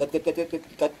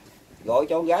 Kịch gọi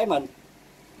cho con gái mình.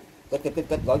 Gọi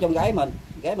cho con gái mình,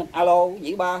 alo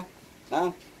dĩ ba.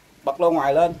 Đó. Bật lô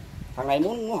ngoài lên. Thằng này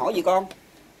muốn hỏi gì con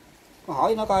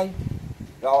hỏi nó coi.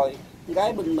 Rồi con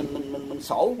gái mình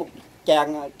sổ một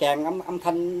tràng âm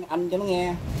thanh anh cho nó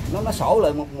nghe. Nó sổ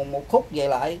lại một khúc về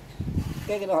lại.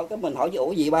 Cái mình hỏi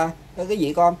ủa gì ba, cái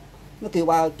gì con? Nó kêu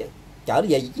ba chở nó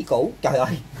về vị trí cũ. Trời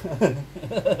ơi.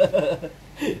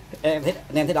 anh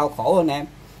em thấy đau khổ hơn em,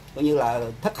 coi như là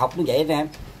thất học như vậy anh em.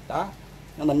 Đó,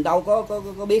 mình đâu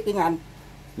có biết tiếng Anh,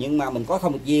 nhưng mà mình có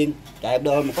thông điệp viên, chạy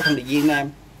đơn mình có thông điệp viên anh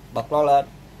em. Bật lo lên,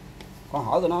 con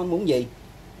hỏi của nó muốn gì,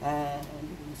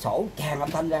 sổ tràn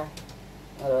âm thanh ra,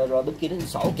 rồi bên kia nó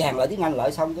sổ tràn lại tiếng Anh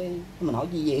lại, xong cái mình hỏi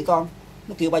gì vậy con?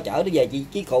 Nó kêu ba chở nó về vị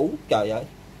trí cũ. Trời ơi.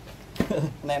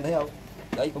 Anh em thấy không?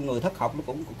 Để con người thất học nó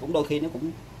cũng đôi khi nó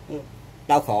cũng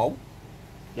đau khổ.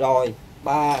 Rồi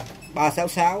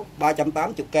 366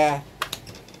 380k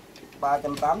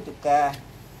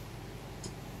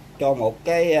cho một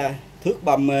cái thước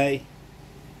 30.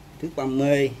 Thước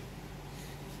 30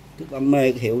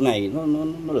 cái hiệu này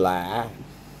nó lạ.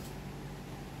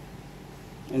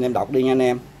 Anh em đọc đi nha anh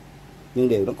em. Nhưng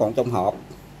điều nó còn trong hộp.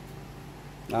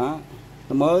 Đó,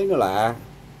 nó mới, nó lạ.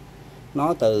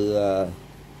 Nó từ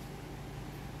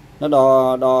nó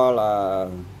đo là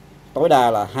tối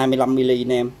đa là 25mm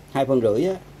anh em, 2,5 phân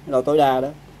á, đo tối đa đó.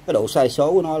 Cái độ sai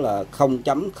số của nó là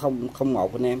 0.001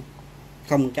 anh em,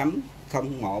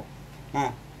 0.01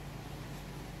 ha.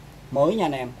 Mới nha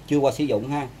anh em, chưa qua sử dụng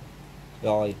ha.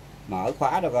 Rồi mở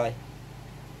khóa rồi coi.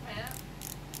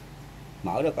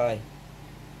 Mở ra coi.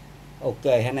 Ok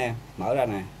hả anh em, mở ra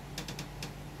nè.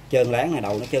 Trơn láng này,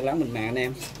 đầu nó trơn láng mình màng anh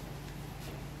em.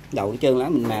 Đầu nó trơn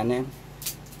láng mình màng anh em.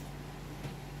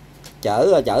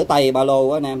 Chở tay ba lô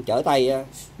á anh em, chở tay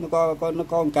nó có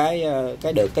một cái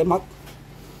được cái mất.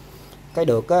 Cái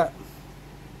được á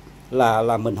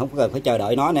là mình không cần phải chờ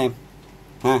đợi nó anh em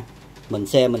ha. Mình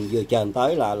xe mình vừa chờ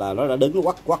tới là nó đã đứng nó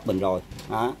quắt mình rồi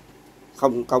đó.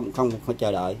 Không phải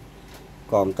chờ đợi.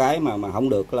 Còn cái mà không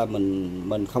được là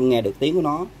mình không nghe được tiếng của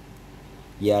nó.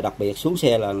 Giờ đặc biệt xuống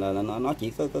xe là nó chỉ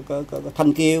có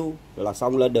thanh kêu là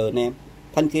xong lên đường anh em.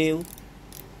 Thanh kêu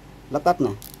lách tách nè,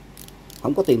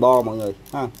 không có tiền bo mọi người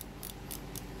ha.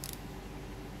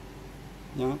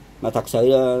 Đó. Mà thật sự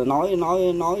nói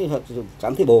thật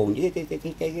cảm thấy buồn với cái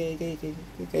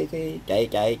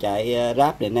chạy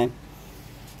ráp này anh em.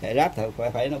 Chạy ráp thật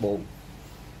phải nó buồn.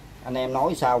 Anh em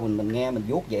nói sao mình nghe mình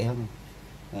vuốt vậy không?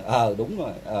 Đúng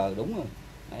rồi, đúng rồi.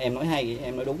 Em nói hay,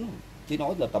 em nói đúng rồi. Chứ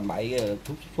nói là tầm bậy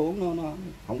xuống nó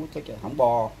không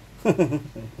bo.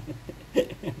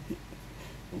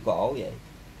 Cổ vậy.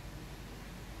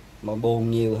 Mà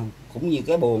buồn nhiều cũng nhiều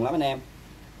cái buồn lắm anh em.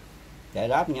 Chạy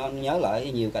ráp nhớ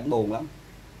lại nhiều cảnh buồn lắm.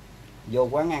 Vô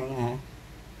quán ăn hả?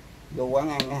 Vô quán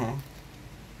ăn hả?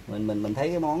 Mình thấy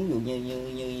cái món ví dụ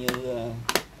như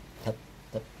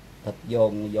thịt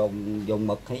dồn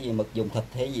mực hay gì, mực dùng thịt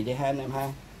hay gì đi ha anh em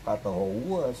ha. Và tàu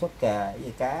hũ sốt cà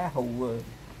với cá hu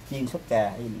chiên sốt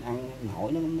cà mình ăn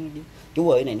hỏi nó chú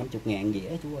ơi này 50.000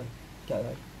 dĩa chú ơi. Trời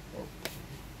ơi.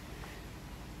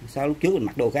 Sao lúc trước mình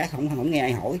mặc đồ khác không nghe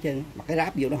ai hỏi chứ, mặc cái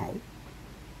ráp vô nó hỏi.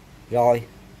 Rồi.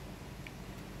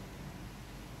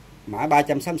 Mã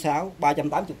 366,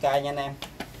 380k nha anh em.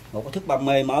 Một cái thức băm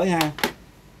mê mới ha.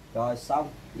 Rồi xong,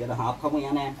 giờ là hộp không nha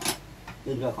anh em.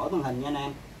 Đừng rời khỏi màn hình nha anh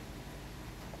em.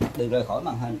 Đừng rời khỏi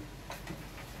màn hình.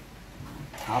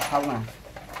 Hộp không à.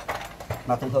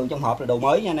 Mà thường trong hộp là đồ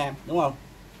mới nha anh em, đúng không?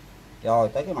 Rồi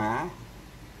tới cái mã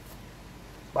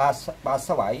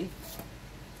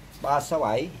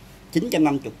 367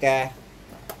 950k.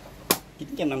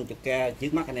 950k.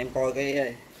 Trước mắt anh em coi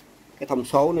cái thông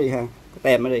số đi ha, cái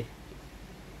tem nó đi.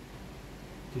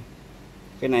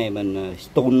 Cái này mình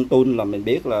tun là mình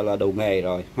biết là đồ nghề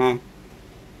rồi ha.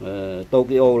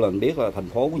 Tokyo là mình biết là thành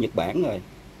phố của Nhật Bản rồi.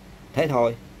 Thế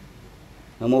thôi.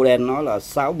 Model nó là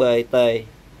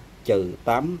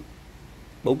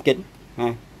 6BT-849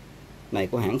 ha. Này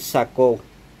của hãng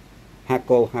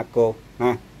Hako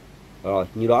ha. Rồi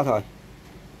như đó thôi.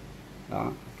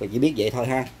 Đó, chỉ biết vậy thôi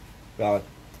ha. Rồi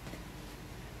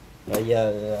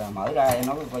giờ mở ra em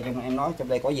nói coi trong em nói trong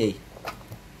đây có gì.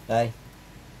 Đây.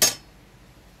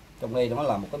 Trong đây nó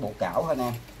là một cái bộ cảo ha anh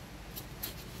em.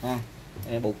 Ha,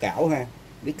 bộ cảo ha.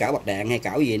 Biết cảo bạc đạn hay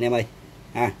cảo gì anh em ơi.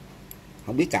 Ha.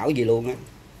 Không biết cảo gì luôn á.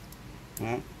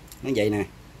 Đó, nó vậy nè.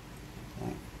 Đó.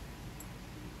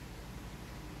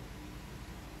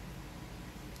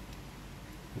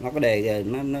 Nó có đề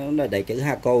nó đề chữ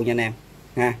Hako nha anh em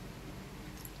ha.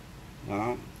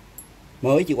 Đó.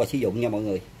 Mới chưa qua sử dụng nha mọi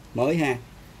người, mới ha.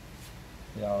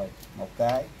 Rồi một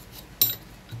cái.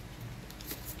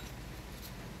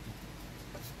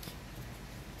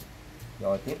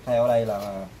 Rồi tiếp theo đây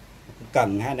là cái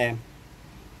cần ha anh em.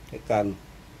 Cái cần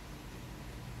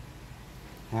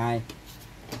 2.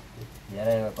 Vậy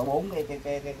đây là có 4 cái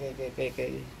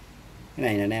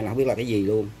này nè anh em, là không biết là cái gì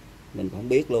luôn, mình cũng không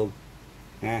biết luôn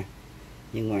ha.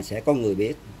 Nhưng mà sẽ có người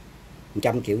biết.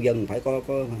 100 triệu dân phải có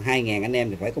 2.000 anh em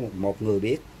thì phải có một người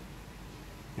biết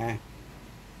ha.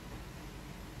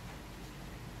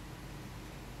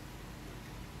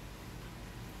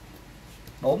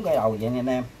 Bốn cái đầu vậy anh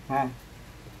em ha.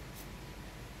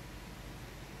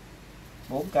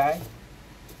 4 cái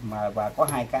mà và có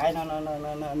 2 cái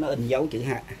nó in dấu chữ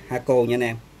Hako nha anh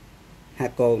em.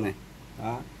 Hako nè.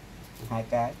 Đó. 2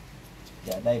 cái.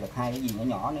 Giờ đây là 2 cái gì nhỏ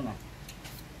nhỏ nữa nè.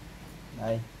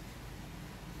 Đây.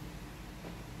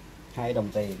 2 đồng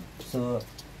tiền xưa.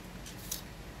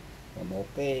 Rồi một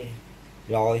cái.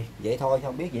 Rồi vậy thôi,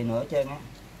 không biết gì nữa hết trơn á.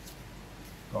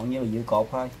 Còn như là dự cột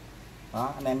thôi.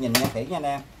 Đó, anh em nhìn nghe kỹ nha anh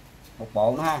em. Một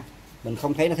bộ nữa ha. Mình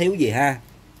không thấy nó thiếu gì ha.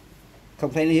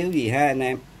 Không thấy nó thiếu gì ha anh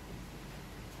em.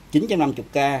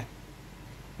 950k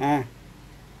ha.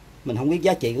 Mình không biết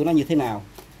giá trị của nó như thế nào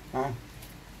ha.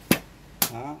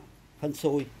 Đó, hên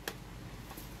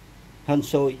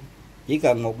xui. Chỉ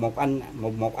cần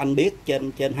một anh biết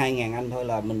trên 2.000 anh thôi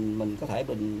là mình có thể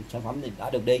mình sản phẩm thì đã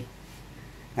được đi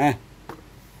ha.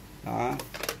 Đó.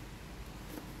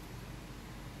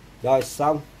 Rồi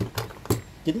xong.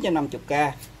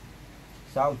 950k.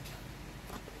 Xong.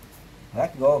 Let's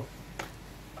go.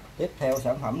 Tiếp theo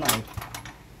sản phẩm này.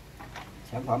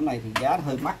 Sản phẩm này thì giá nó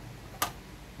hơi mắc.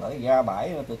 Bởi ra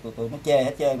bãi tụi nó chê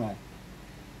hết trơn rồi.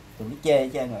 tụi nó chê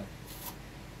chứ rồi,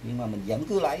 nhưng mà mình vẫn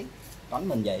cứ lấy, đánh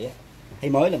mình vậy á, thấy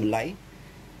mới là mình lấy.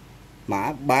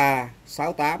 Mã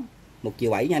 368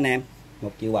 1.700.000 nha anh em,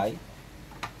 1.700.000.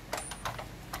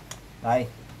 Đây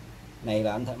này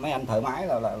là mấy anh thợ máy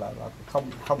là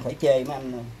không phải chê mấy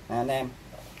anh em.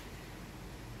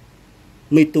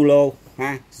 Mitulo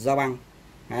ha, Giao băng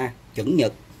ha, chuẩn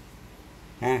Nhật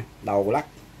ha, đầu lắc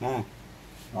ha,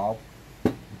 1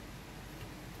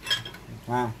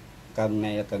 ha. Cần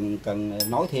này là cần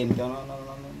nối thêm cho nó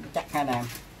chắc ha anh em.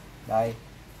 Đây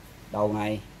đầu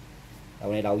này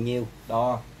đầu nhiêu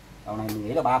đo, đầu này mình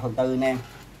nghĩ là 3/4 anh em,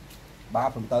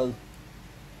 3/4,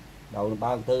 đầu là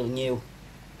 3/4 là nhiêu,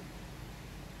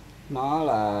 nó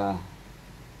là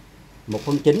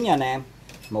 1/9 nha anh em,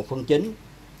 1/9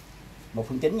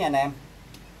 nha anh em.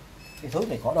 Cái thước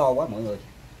này khó đo quá mọi người,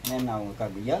 anh em nào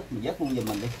cần bị mình vớt luôn giùm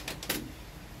mình đi.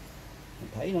 Mình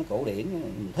thấy nó cổ điển,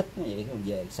 mình thích nó vậy, còn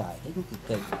về xài thấy nó cực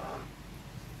kỳ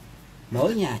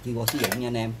mới nha, chưa qua sử dụng nha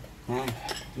anh em ha,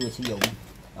 chưa sử dụng.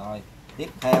 Rồi tiếp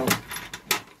theo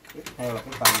là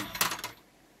cái phần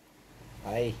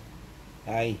đây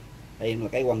là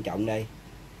cái quan trọng đây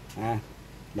ha.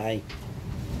 Đây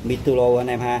Mitulo anh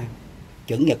em ha,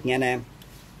 chuẩn Nhật nha anh em,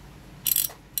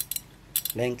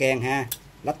 len keng ha,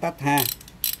 lách tách ha.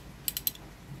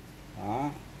 Đó,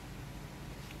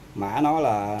 mã nó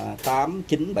là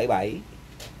 8977.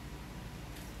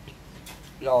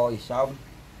 Rồi xong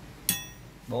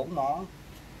 4 món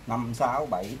 5, 6,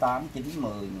 7, 8, 9,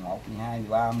 10, 11, 12,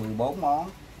 13, 14 món.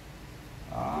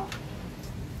 Đó.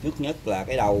 Trước nhất là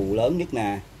cái đầu lớn nhất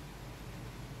nè,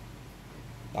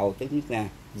 đầu trước nhất nè,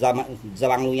 da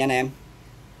băng luôn nha anh em,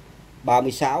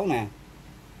 36 nè,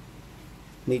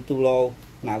 Mitulo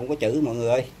nào cũng có chữ mọi người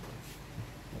ơi,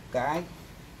 một cái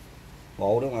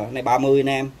bộ đó mà. Này 30 anh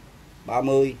em,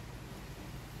 30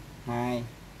 2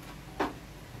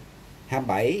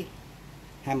 27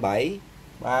 27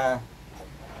 3,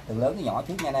 từ lớn tới nhỏ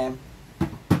trước nha anh em,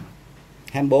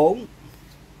 24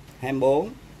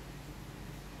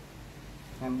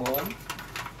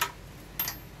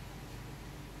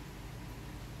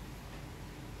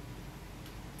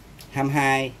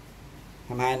 22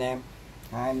 anh em,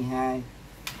 22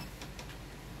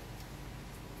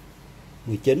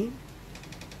 19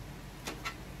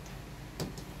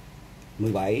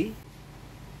 17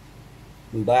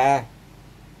 13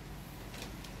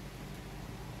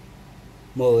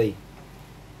 10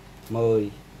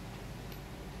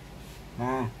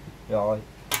 ha. Rồi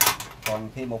còn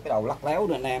thêm một cái đầu lắc léo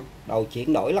nữa anh em, đầu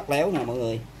chuyển đổi lắc léo nè mọi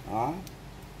người. Đó,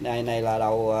 này là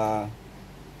đầu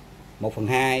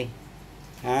 1/2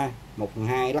 ha,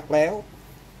 1/2 lắc léo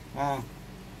ha,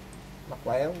 lắc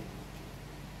léo.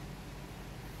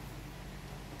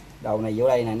 Đầu này vô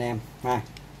đây nè anh em ha,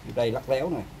 vô đây lắc léo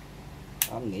nè.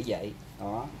 Đó mình nghĩ vậy.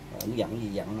 Đó, hướng dẫn gì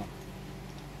dặn nè.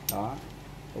 Đó,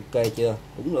 ok chưa,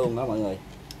 đúng luôn đó mọi người,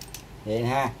 vậy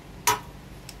ha.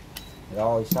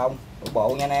 Rồi xong, đủ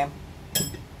bộ nha anh em,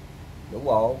 đủ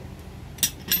bộ.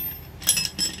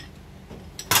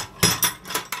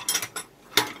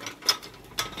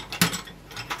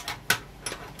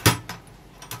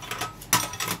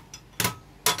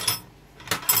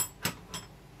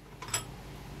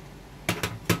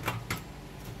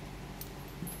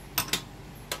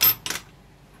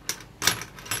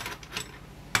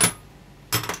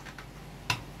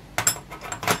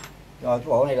 Rồi cái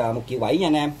bộ này là 1.700.000 nha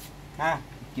anh em ha,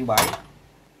 1.700.000.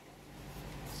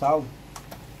 Xong,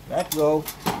 let's go.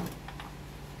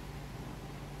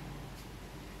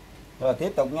 Rồi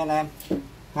tiếp tục nha anh em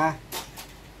ha.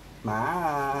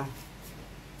 Mã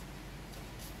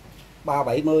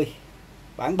 370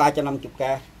 bán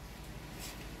 350k,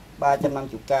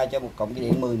 350k cho một cọng dây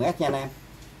điện 10m nha anh em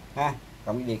ha,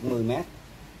 cọng dây điện 10m.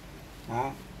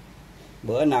 Đó,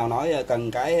 bữa nào nói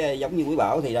cần cái giống như Quý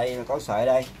Bảo thì đây có sợi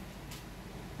đây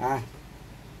ha.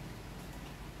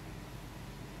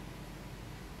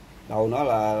 Đầu nó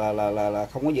là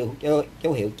không có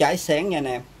dấu hiệu cháy sáng nha anh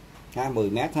em ha,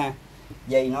 10m ha.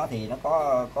 Dây nó thì nó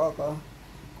có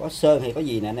sơn hay có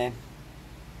gì nè anh em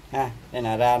ha. Đây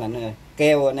là ra nè,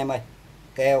 keo anh em ơi,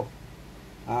 keo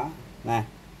đó nè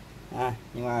ha.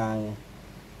 Nhưng mà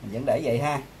mình vẫn để vậy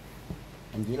ha,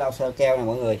 mình chỉ lau sơ keo nè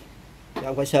mọi người, chứ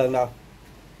không phải sơn đâu,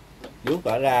 vuốt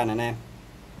ra nè anh em.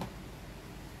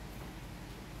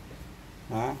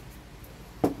 Đó.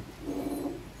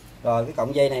 Rồi cái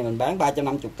cọng dây này mình bán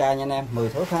 350k nha anh em, 10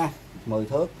 thước ha, 10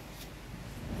 thước.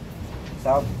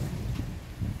 Xong,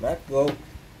 let's go.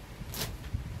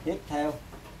 Tiếp theo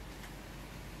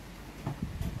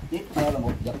là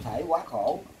một vật thể quá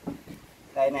khổ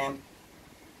đây anh em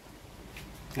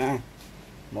ha,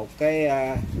 một cái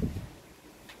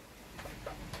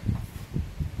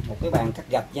cái bàn cắt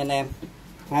gạch nha anh em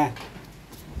ha.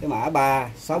 Cái mã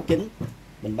 369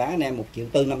 mình bán anh em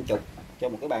 1.450.000 cho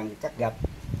một cái bàn cắt gạch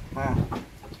ha.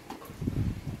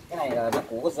 Cái này là nó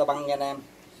của Techcombank nha anh em,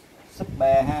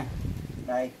 super ha.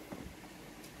 Đây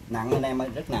nặng anh em ơi,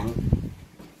 rất nặng,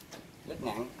 rất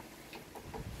nặng.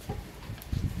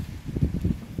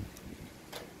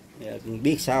 Giờ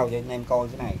biết sao cho anh em coi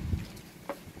cái này.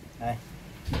 Đây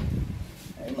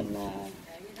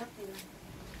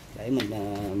để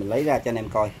mình lấy ra cho anh em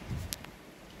coi.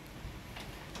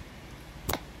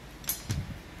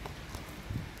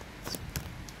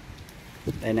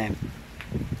 Đây anh em,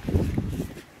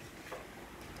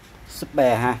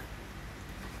 super ha,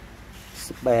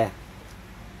 super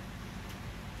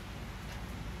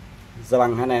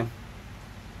Techcombank ha anh em,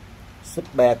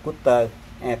 super cutter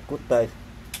cutter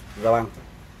Techcombank.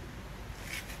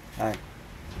 Đây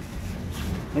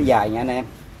nó dài nha anh em,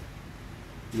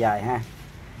 dài ha.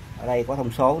 Ở đây có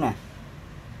thông số nè,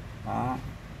 đó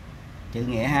chữ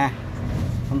nghĩa ha,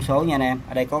 thông số nha anh em.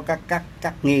 Ở đây có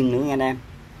cắt nghiêng nữa nha anh em,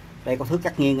 đây có thước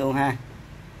cắt nghiêng luôn ha.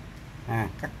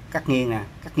 Cắt nghiêng nè,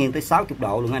 cắt nghiêng tới 60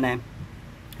 độ luôn anh em,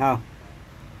 không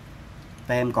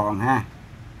tem còn ha.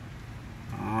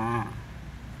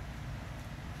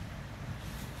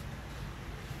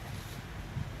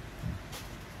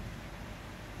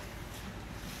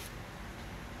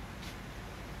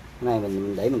 Cái này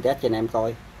mình để mình test cho anh em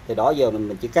coi. Thì đó giờ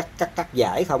mình chỉ cắt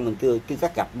giải không, mình chưa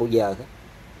cắt gạch bao giờ hết,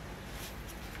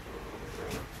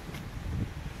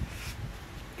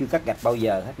 chưa cắt gạch bao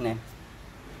giờ hết anh em.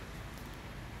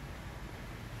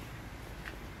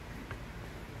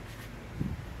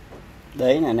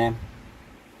 Đế nè anh em,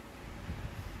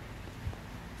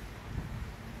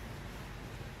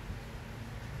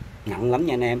 nặng lắm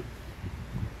nha anh em,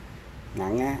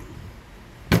 nặng á.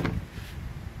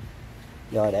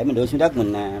 Rồi để mình đưa xuống đất,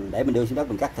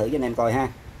 mình cắt thử cho anh em coi ha.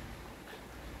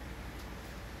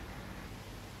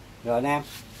 Rồi anh em,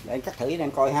 để cắt thử cho anh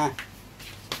em coi ha.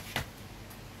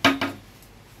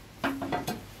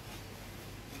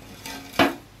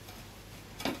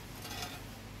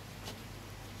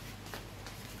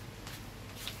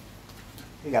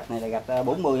 Cái gạch này là gạch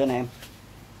 40 anh em,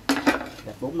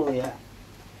 gạch 40 á.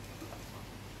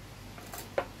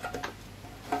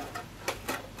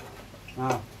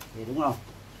 Thì đúng không,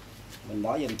 mình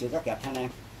đó giờ mình chưa cắt gạch ha anh em,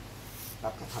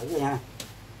 tập cắt thử đi ha.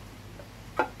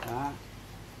 Đó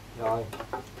rồi,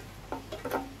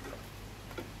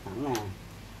 thẳng nè,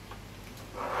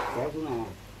 kéo xuống nè,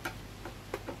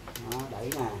 đó đẩy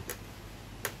nè.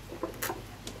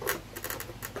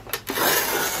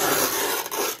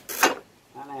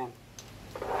 Đó anh em,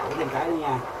 đẩy thêm cái nữa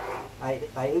nha,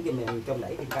 tay ướt cho mình trong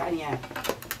đẩy thêm cái nha.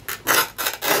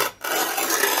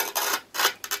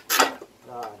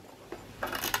 Rồi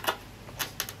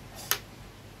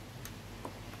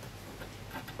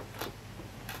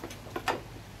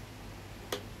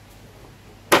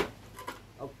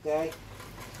ok,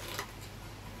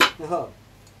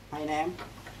 hay nè em,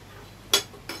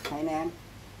 hay nè em,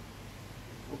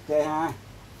 ok ha.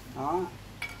 Đó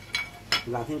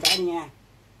làm thêm cái nha,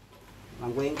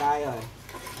 làm quen tay rồi,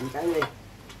 làm cái đi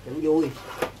cho nó vui.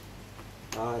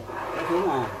 Rồi cái xuống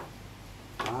nè,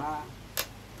 đó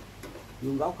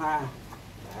vuông góc ha,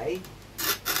 để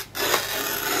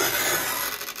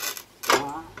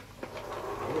đó,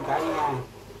 để thêm cái nha.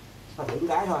 Thôi thử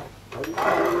cái thôi, thử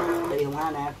cái đi không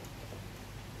ha nè,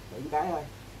 thử cái thôi,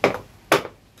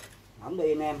 không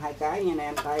đi anh em, hai cái nha anh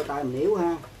em. Tay mình yếu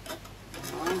ha,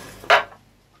 đó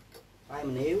tay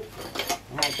mình yếu,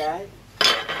 hai cái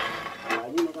rồi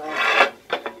như nữa coi.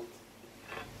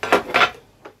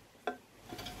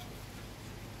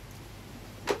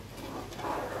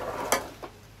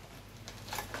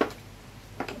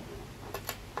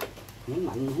 Nhấn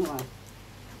mạnh đúng không?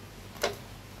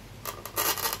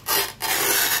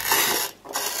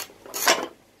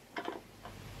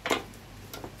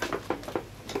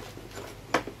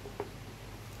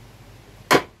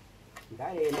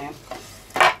 Cái đi anh em,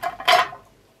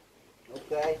 ok,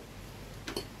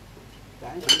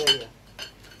 cái cũng đi rồi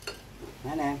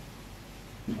nè anh em,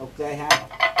 ok ha.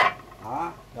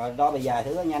 Đó rồi đo bề dài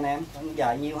thử nha anh em, nó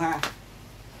dài nhiêu ha.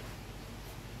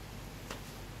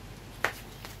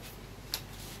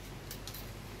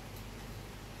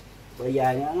 Bề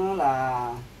dài nó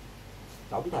là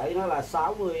tổng thể nó là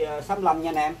 65 nha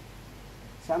anh em,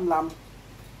 65.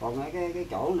 Còn cái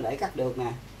chỗ để cắt được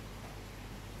nè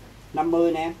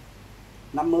 50 nè em,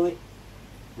 50,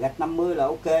 gạch 50 là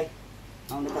ok.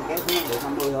 Không để con kéo xuống được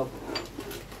 50 không.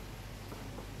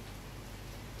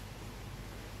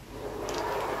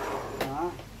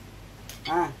 Đó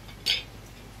ha.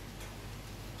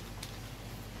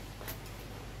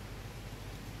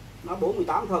 nó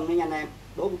 48 phân nữa nha anh em,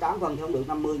 48 phân chứ không được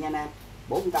 50 nha anh em,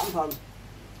 48 phân.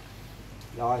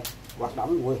 Rồi hoạt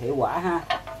động hiệu quả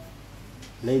ha,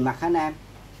 liền mặt hả anh em.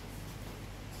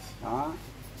 Đó,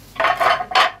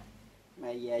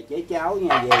 này về chế cháo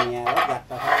nha, về nhà lót gạch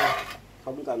rồi thôi,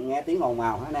 không cần nghe tiếng ồn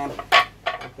ào hả anh em.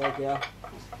 Ok chưa?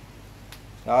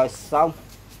 Rồi xong.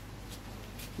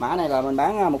 Mã này là mình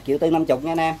bán 1.450.000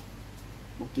 nha anh em,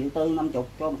 1.450.000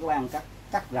 cho một cái bàn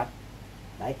cắt rạch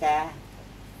đại ca,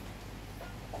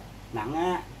 nặng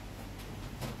á.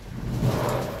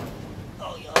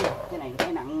 Ôi ơi, cái này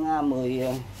thấy nặng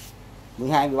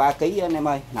 12 13 kg anh em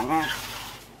ơi, nặng á.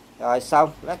 Rồi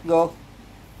xong, let's go.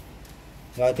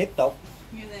 Rồi tiếp tục.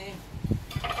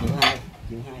 Triệu 2.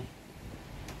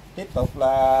 Tiếp tục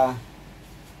là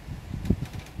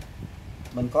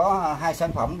mình có 2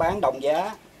 sản phẩm bán đồng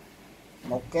giá,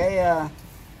 một cái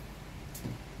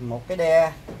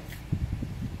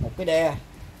đe,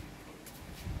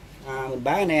 mình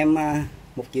bán anh em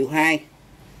 1.200.000.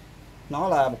 Nó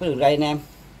là một cái đường ray anh em,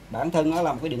 bản thân nó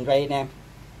là một cái đường ray anh em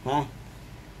ha.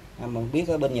 Mình biết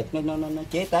ở bên Nhật nó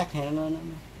chế tác hay nó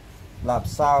làm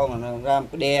sao mà nó ra một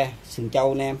cái đe sừng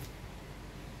trâu anh em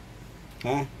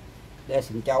ha, đe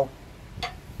sừng trâu.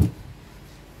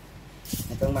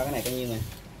 Cân ba cái này bao nhiêu nè?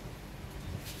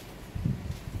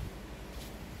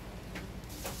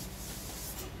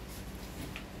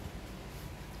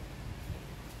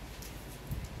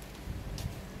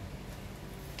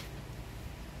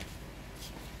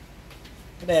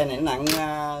 Cái đe này nó nặng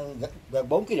gần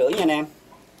 4,5 kg nha anh em,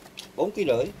 4,5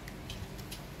 kg.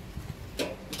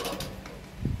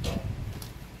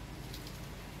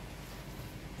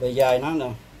 Về dài nó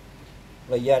nè,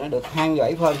 về dài nó được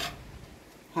 27 phân,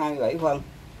 27 phân.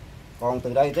 Còn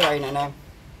từ đây tới đây nè anh em,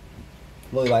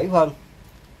 17 phân,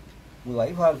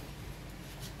 17 phân.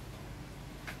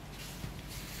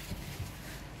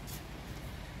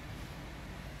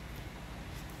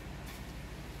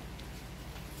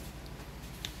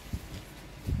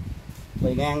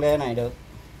 Bề ngang đe này được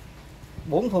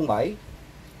 4 phân 7,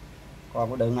 còn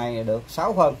cái đường này được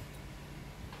 6 phân,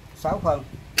 6 phân.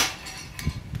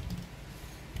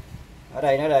 Ở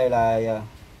đây là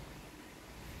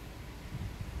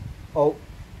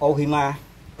Ohima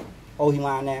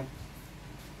anh em.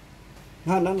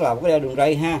 Nó là một cái đeo đường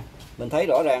ray ha, mình thấy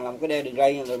rõ ràng là một cái đeo đường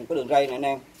ray, là một cái đường ray này anh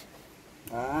em.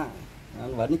 Đó,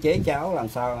 anh vẫn chế cháo làm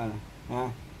sao nè ha.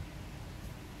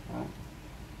 Đó.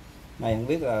 Này không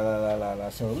biết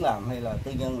là xưởng làm hay là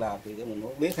tư nhân làm thì mình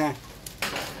không biết ha.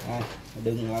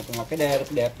 Đừng mà cái đe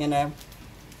đẹp nha anh em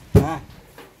ha,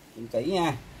 nhìn kỹ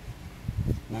nha,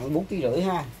 nặng 4,5 kg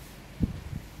ha.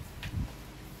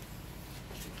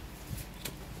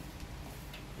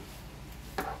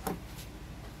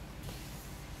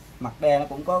 Mặt đe nó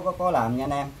cũng có làm nha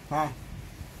anh em ha,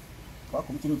 có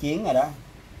cũng chinh chiến rồi đó,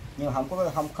 nhưng mà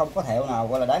không có thẹo nào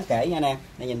gọi là đáng kể nha anh em.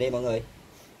 Đây nhìn đi mọi người.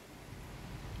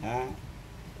 Đó.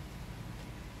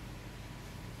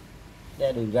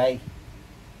 Đe đường ray,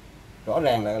 rõ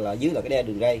ràng là dưới là cái đe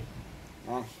đường ray.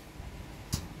 Đó.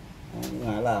 Nhưng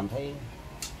mà làm thấy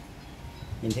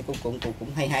nhìn thấy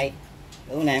cũng hay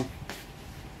đúng không anh em.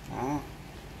 Đó.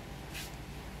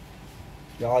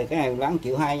 Rồi cái này mình bán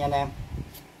 1.200.000 nha anh em,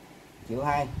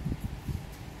 1.200.000.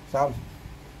 Xong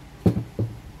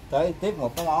tới tiếp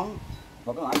một cái món,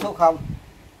 một cái mã số 0,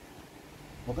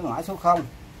 một cái mã số 0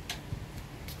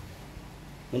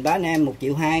 mình bán anh em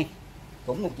 1.200.000,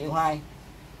 cũng 1.200.000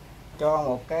 cho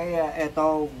một cái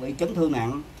Eto bị chấn thương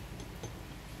nặng.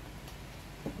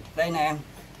 Đây nè em,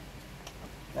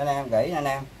 đây nè em, gãy nè anh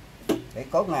em, gãy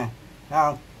cốt nè, thấy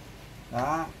không?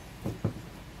 Đó.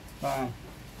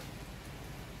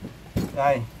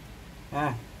 Đây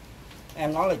ha,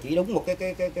 em nói là chỉ đúng một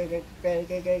cái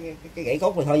gãy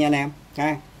cốt rồi thôi nha anh em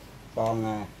ha,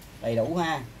 còn đầy đủ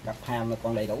ha, cặp hàm là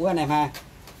còn đầy đủ anh em ha.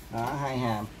 Đó, 2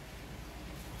 hàm.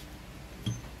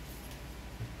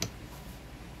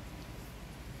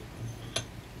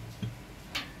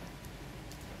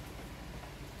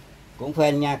 Cũng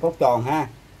phên nha, cốt tròn ha,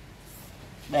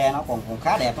 đe nó còn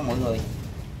khá đẹp đó mọi người.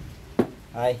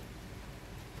 Đây,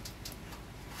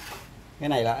 cái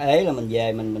này là ế, là mình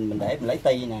về mình để mình lấy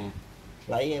ti nè,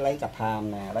 lấy cặp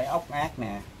hàm nè, lấy ốc ác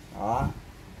nè. Đó,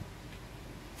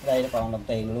 đây nó còn đồng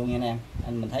tiền luôn nha anh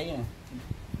em. Mình thấy nè,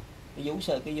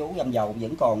 cái vú găm dầu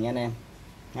vẫn còn nha anh em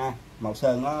ha. Màu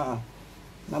sơn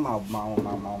nó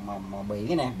màu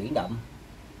biển nè, biển đậm.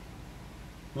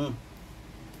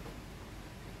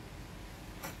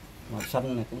 Màu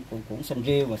xanh này cũng xanh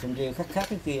riêu, mà xanh riêu khác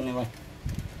cái kia này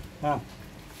ha.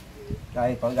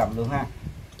 Đây cõi gầm luôn ha.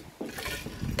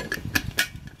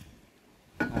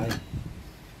 Đây.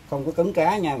 Không có cứng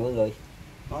cá nha mọi người,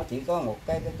 nó chỉ có một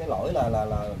cái lỗi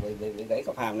là bị gãy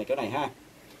cặp hàm này chỗ này ha.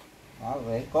 Đó,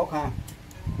 gãy cốt ha.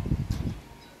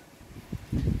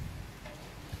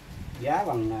 Giá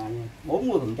bằng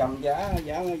 40%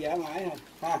 giá máy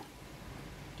ha.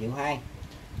 1.2 triệu.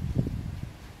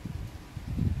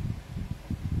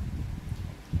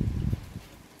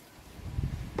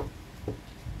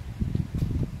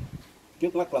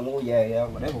 Trước mắt là mua về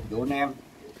để phục vụ anh em.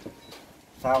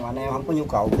 Sao mà anh em không có nhu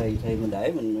cầu thì mình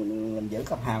để mình giữ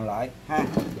cặp hàm lại ha.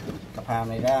 Cặp hàm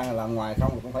này ra làm ngoài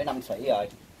không thì cũng phải 5 xị rồi.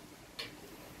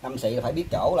 5 xị là phải biết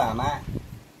chỗ làm á.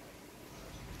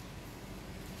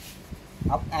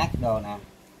 Ốc ác đồ nè,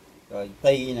 rồi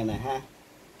ti này nè ha.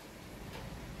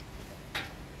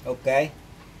 Ok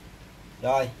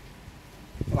rồi,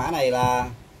 cái mã này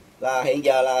là hiện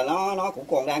giờ là nó cũng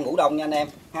còn đang ngủ đông nha anh em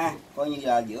ha, coi như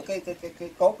là giữa cái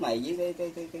cốt này với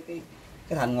cái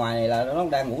thành ngoài này là nó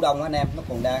đang ngủ đông anh em, nó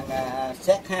còn đang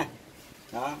xét ha.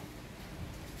 Đó,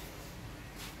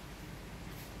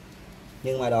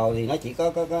 nhưng mà đồ thì nó chỉ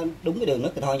có đúng cái đường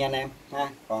nứt thì thôi nha anh em ha.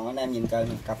 Còn anh em nhìn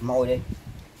cặp môi đi,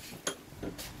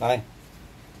 đây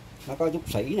nó có chút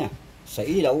sỉ nè,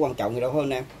 sỉ thì đâu có quan trọng gì đâu phải anh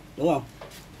em, đúng không?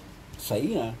 Sỉ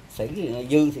nè, sỉ thì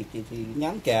dư thì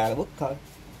nhám trà là bứt thôi.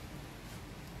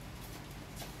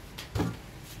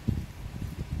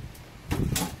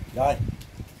 Rồi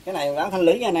cái này bán thanh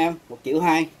lý nha anh em, 1.2 triệu,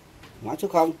 mã số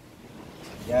 0.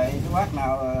 Về cái bác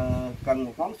nào cần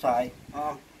một món xài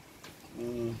ha,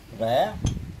 rẻ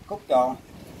cốt tròn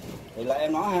thì là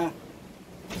em nói ha.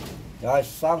 Rồi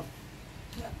xong,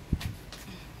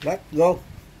 let's go.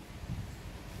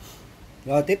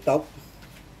 Rồi tiếp tục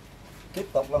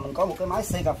là mình có một cái máy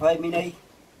xay cà phê mini.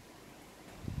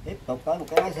 Tiếp tục tới một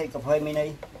cái máy xay cà phê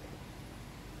mini.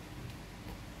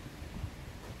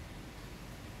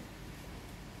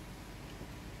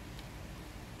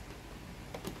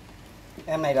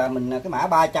 Em này là mình cái mã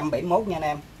 371 nha anh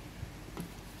em.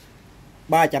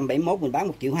 371 mình bán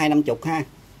 1.250 triệu ha.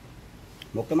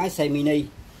 Một cái máy xay mini.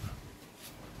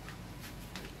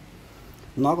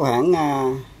 Nó có hãng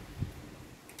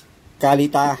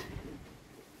Calita.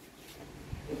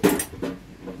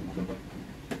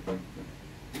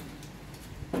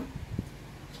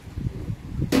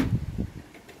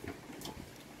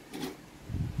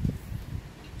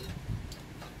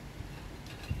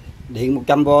 Điện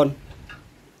 100V,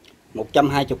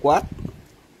 120W.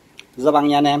 Gió băng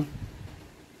nha anh em.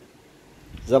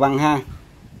 Gió băng ha.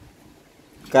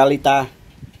 Calita.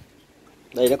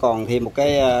 Đây nó còn thêm một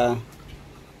cái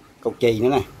cục chì nữa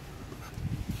nè.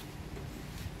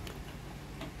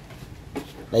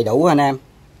 Đầy đủ ha anh em.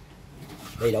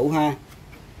 Đầy đủ ha.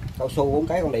 Cao su 4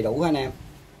 cái còn đầy đủ ha anh em.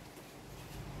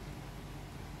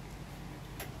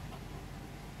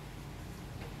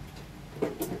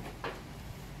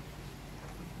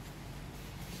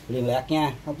 Liền lạc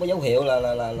nha, không có dấu hiệu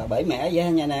là bể mẻ gì hết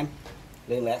nha anh em.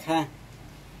 Liền lạc ha.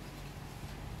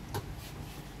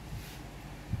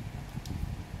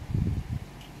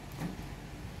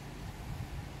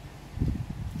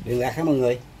 Liền lạc ha mọi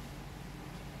người.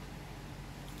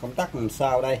 Công tắc làm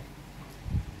sao đây?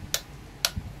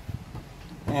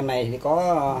 Em này thì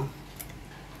có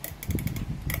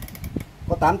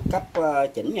 8 cấp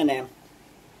chỉnh nha anh em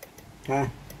ha.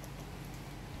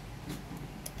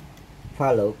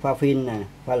 Pha lược, pha phin nè,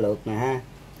 pha lược nè ha.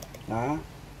 Đó,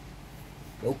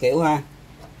 đủ kiểu ha.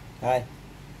 Đây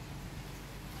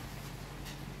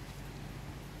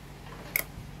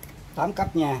 8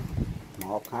 cấp nha.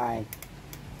 1, 2,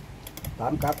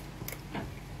 8 cấp.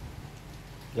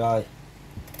 Rồi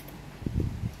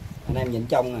anh em nhìn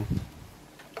trong nè,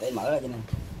 để mở ra cho nên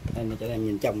em cho em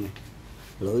nhìn trong nè,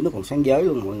 lưỡi nó còn sáng giới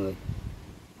luôn mọi người.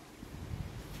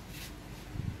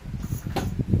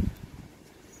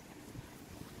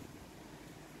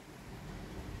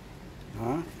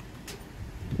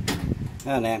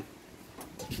 Đó anh em.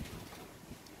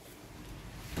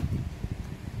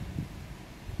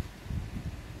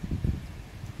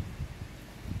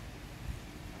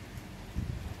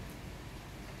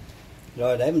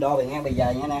 Rồi để mình đo bề ngang bề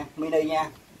dài nha nè,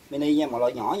 mini nha, một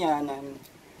loại nhỏ nha anh em.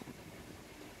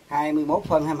 21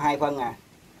 phân, 22 phân à.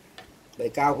 Bề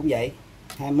cao cũng vậy,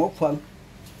 21 phân.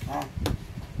 Ha.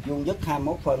 Vuông vức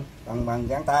 21 phân, bằng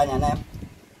gang tay nè anh em.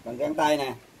 Bằng gang tay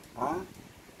nè. Đó.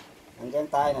 Bằng gang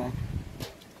tay nè.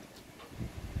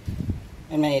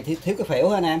 Em này thiếu cái phễu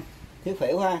ha anh em, thiếu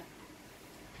phễu ha.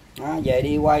 Đó, về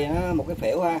đi quay nó một cái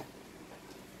phễu ha.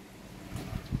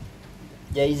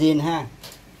 Dây zin ha.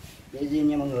 Dây zin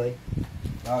nha mọi người.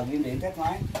 Rồi nguyên điện test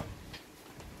máy.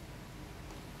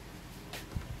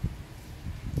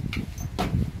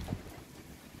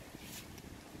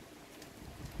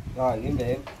 Rồi ghim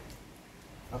điện.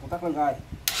 Rồi công tắc lên coi.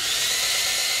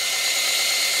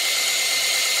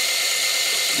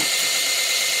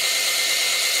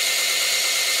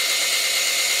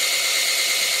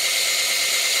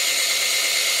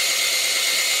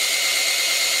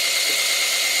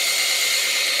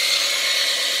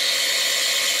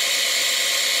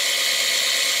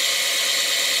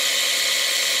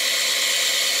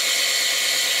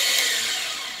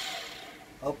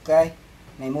 Ok,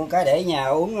 này mua cái để nhà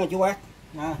uống chú bác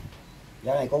ha.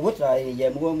 Dạo này con quýt rồi, về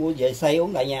mua về xây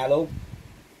uống tại nhà luôn.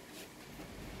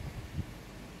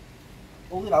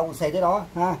 Uống tới đâu xây tới đó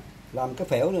ha. Làm cái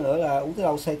phễu nữa là uống tới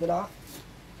đâu xây tới đó.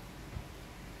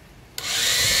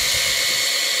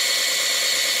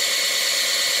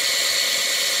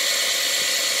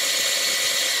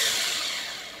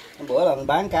 Hôm bữa là mình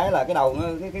bán cái là cái đầu nó,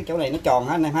 cái chỗ này nó tròn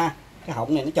ha anh em ha. Cái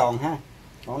họng này nó tròn ha.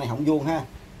 Còn này họng vuông ha.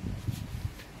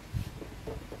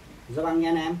 Zalo nha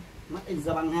anh em, made in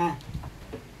Zalo ha.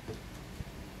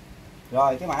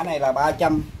 Rồi cái mã này là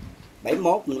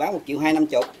 371, mình bán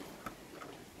 1.250.000.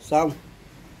 Xong.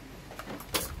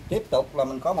 Tiếp tục là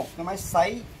mình có một cái máy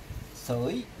sấy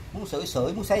sưởi, muốn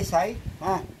sưởi muốn sấy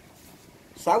ha.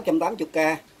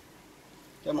 680k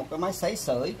cho một cái máy sấy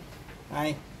sưởi.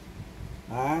 Đây.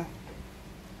 Đó.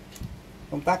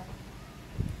 Công tắc.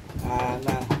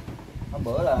 Hôm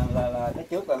bữa là cái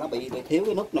trước là nó bị thiếu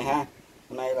cái nút này ha.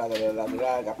 Hôm nay là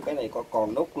ra gặp cái này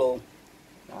còn nút luôn.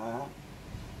 Đó.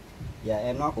 Và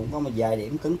em nó cũng có một vài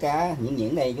điểm cứng cá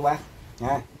nhuyễn đây chú bác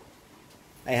ha.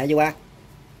 Đây hả chú bác,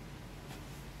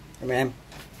 em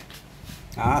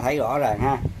đó, thấy rõ ràng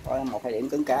ha, có một hai điểm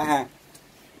cứng cá ha.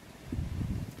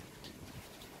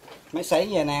 Máy sấy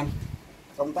nha anh em,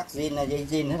 công tắc zin dây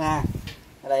zin hết ha.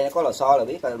 Ở đây nó có lò xo là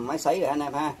biết là máy sấy rồi anh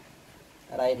em ha.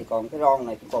 Ở đây thì còn cái ron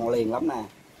này cũng còn liền lắm nè,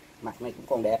 mặt này cũng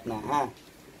còn đẹp nè ha,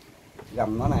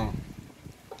 gầm nó nè,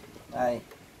 đây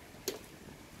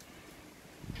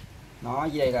nó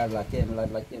dưới đây là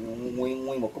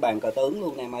nguyên một cái bàn cờ tướng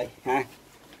luôn nè em ơi ha.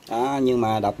 Đó, nhưng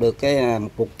mà đọc được cái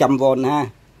 100V ha,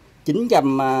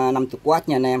 950W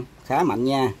nha anh em, khá mạnh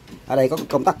nha. Ở đây có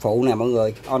công tắc phụ nè mọi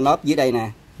người, on off dưới đây nè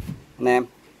anh em,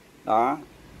 đó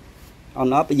on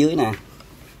off ở dưới nè.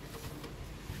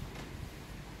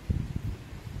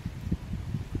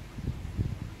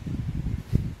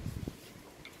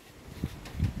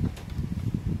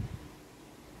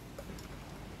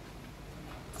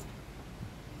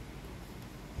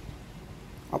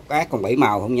 Ốc ác còn 7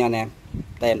 màu không nha anh em,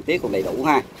 tem tiếc còn đầy đủ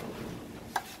ha.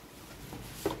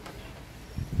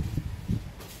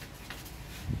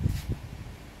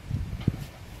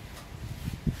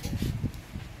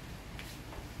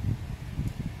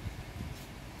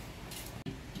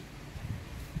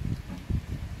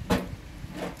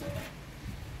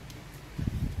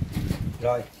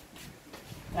 Rồi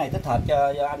cái này tích hợp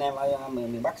cho anh em ở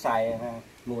miền Bắc xài,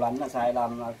 mùa lạnh là xài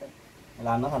làm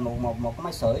nó thành một cái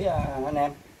máy sưởi anh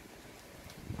em.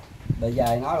 Bề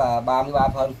dài nó là 33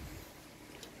 phân,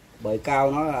 bề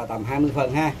cao nó là tầm 20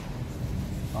 phân ha,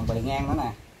 còn bề ngang nó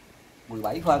nè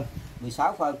 17 phân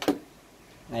 16 phân.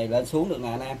 Này lên xuống được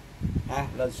nè anh em ha,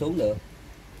 lên xuống được.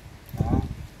 Đó.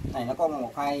 Này nó có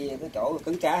một hai cái chỗ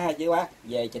cứng cá ha chứ bác,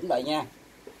 về chỉnh lại nha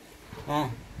ha.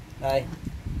 Đây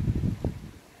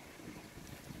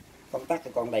công tắc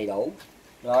thì còn đầy đủ.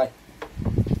 Rồi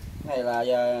này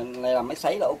là máy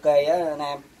sấy là ok á anh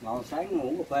em, ngồi sáng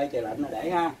ngủ cà phê trời lạnh là để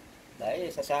ha,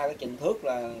 để xa xa cái trình thước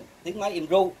là tiếng máy im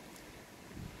ru.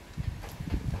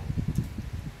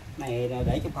 Này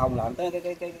để trong phòng làm tới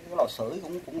cái lò sưởi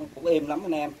cũng êm lắm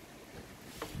anh em.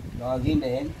 Rồi ghim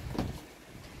điện.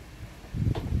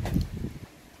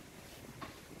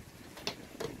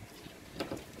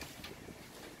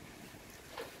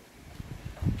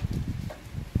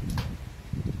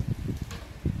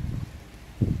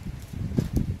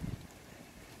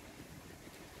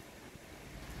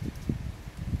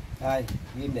 Đây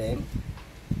ghim điện.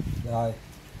 Rồi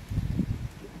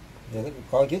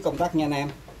coi trước công tắc nha anh em,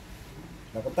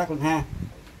 là công tắc lên ha,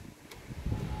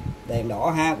 đèn đỏ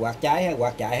ha, quạt trái ha,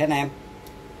 quạt chạy ha anh em.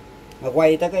 Mà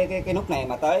quay tới cái nút này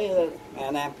mà tới nè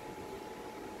anh em,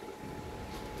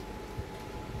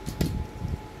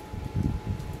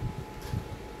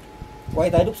 quay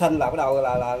tới nút xanh là bắt đầu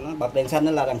là nó bật đèn xanh,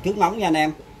 đó là đằng trước nóng nha anh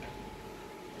em,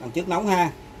 đằng trước nóng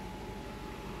ha.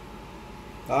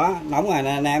 Đó nóng rồi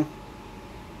nè anh em,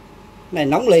 cái này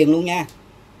nóng liền luôn nha,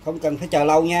 không cần phải chờ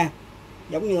lâu nha,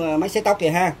 giống như máy sấy tóc kìa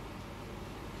ha.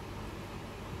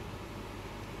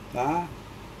 Đó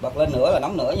bật lên nữa là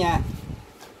nóng nữa nha.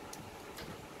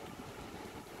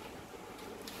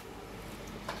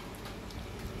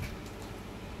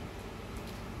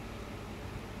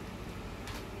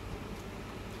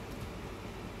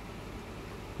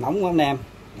 Nóng quá anh em.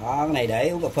 Đó cái này để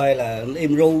uống cà phê là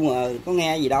im ru mà có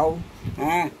nghe gì đâu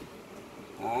ha.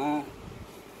 Đó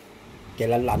trời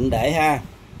lạnh lạnh để ha.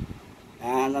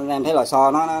 Anh em thấy lò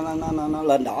xo nó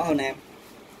lên đỏ hơn em,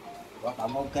 hoạt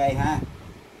động ok ha.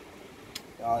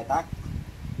 Rồi tắt,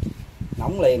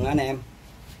 nóng liền đó anh em.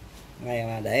 Này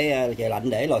mà để trời lạnh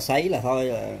để lò sấy là thôi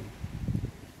là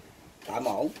tạm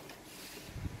ổn.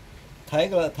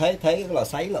 thế cái lò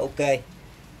sấy là ok.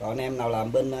 Còn anh em nào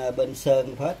làm bên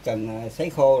sơn hết cần sấy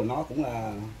khô nó cũng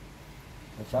là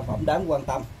một sản phẩm đáng quan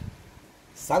tâm.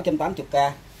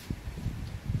 680k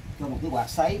cho một cái quạt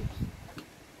sấy.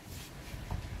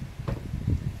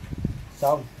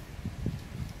 Xong,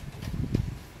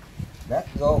 let's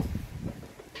go.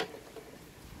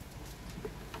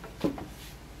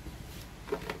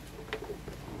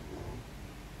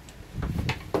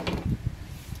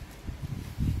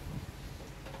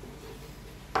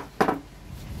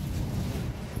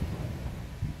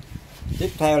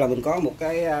 Tiếp theo là mình có một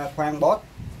cái khoan bót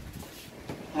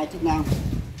 2 chức năng.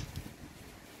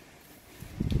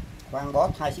 Khoan bót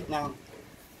 2 chức năng.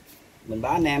 Mình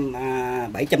bán anh em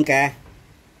 700k.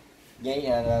 Dây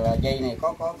là dây này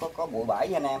có bụi bãi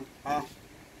nha anh em ha.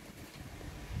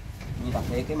 Nhưng đặc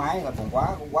biệt cái máy là còn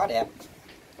quá đẹp.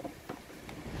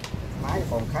 Máy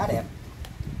còn khá đẹp.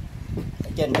 Ở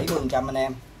trên 70% anh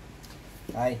em.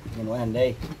 Đây, nhìn ngoại hình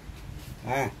đi.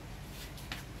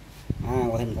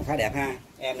 Ngoại hình còn khá đẹp ha.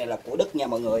 Em này là của Đức nha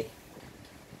mọi người.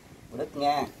 Của Đức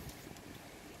nha.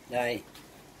 Đây.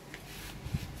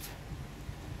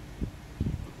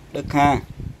 Đức ha.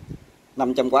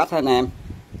 500W ha anh em.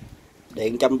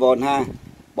 Điện 100V ha.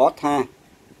 Bót ha.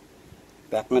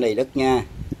 Quạt nó đi Đức nha.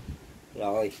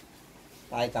 Rồi.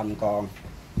 Tay cầm còn.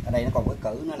 Ở đây nó còn cái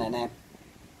cử nữa nè anh em.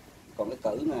 Còn cái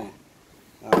cử nè.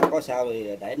 Có sao thì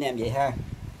để anh em vậy ha.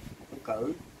 Cái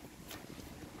cử.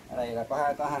 Ở đây là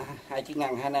có hai chức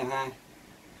năng ha anh em ha.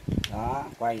 Đó,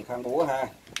 quay khoan búa ha.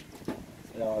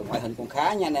 Rồi ngoại hình còn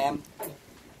khá nha anh em.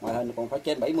 Ngoại hình còn phải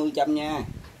trên 70% nha.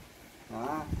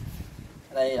 Đó.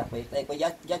 Ở đây đặc biệt đây có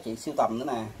giá trị sưu tầm nữa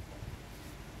nè.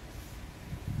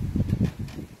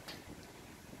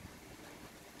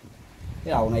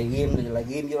 Cái đầu này ghim thì là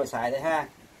ghim vô là xài thôi ha.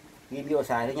 Ghim vô là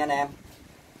xài thôi nha anh em.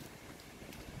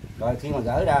 Rồi khi mà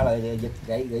gỡ ra là giật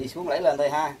gậy xuống lấy lên thôi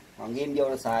ha. Còn ghim vô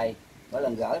là xài. Mỗi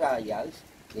lần gỡ ra là gỡ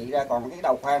vậy ra. Còn cái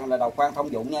đầu khoan là đầu khoan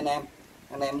thông dụng nha anh em.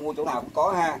 Anh em mua chỗ nào cũng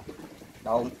có ha.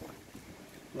 Đầu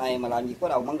này mà làm gì có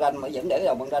đầu băng ranh, mà vẫn để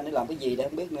đầu băng ranh để làm cái gì để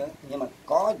không biết nữa. Nhưng mà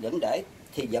có vẫn để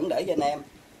thì vẫn để cho anh em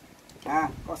ha.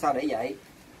 Có sao để vậy.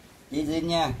 Dây zin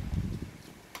nha.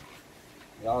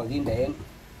 Rồi ghim điện.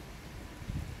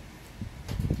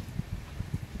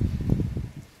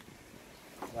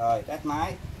 Rồi test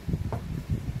máy.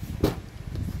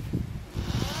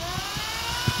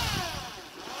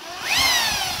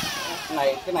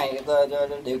 Cái này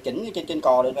điều chỉnh trên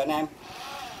cò được rồi anh em.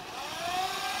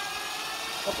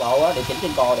 Tốc độ á, điều chỉnh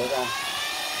trên cò được rồi.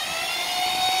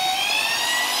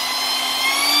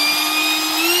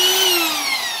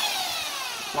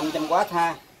 W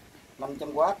ha.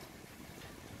 500W.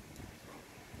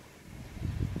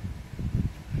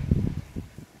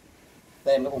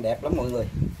 Tem nó còn đẹp lắm mọi người.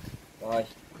 Rồi.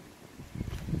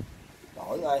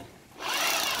 Đổi coi.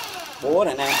 Búa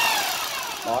này nè.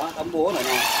 Đó, tấm búa này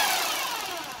nè.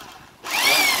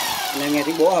 Anh em nghe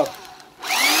tiếng búa không?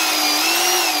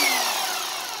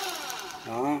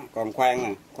 Đó, còn khoan nè,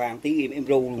 khoan tiếng im em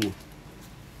ru luôn nè.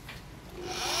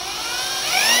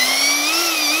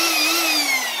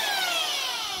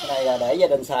 Cái này là để gia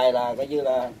đình xài là coi như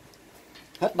là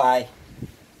hết bài.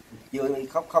 Vừa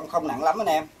không nặng lắm anh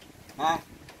em ha.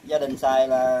 Gia đình xài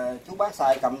là chú bác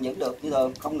xài cầm vẫn được như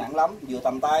thường, không nặng lắm, vừa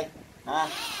tầm tay ha.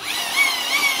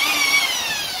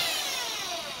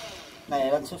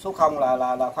 Này lên số 0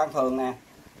 là khoan thường nè.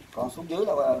 Còn xuống dưới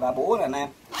là búa nè anh em.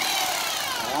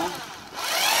 Đó.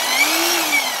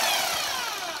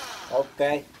 Ok.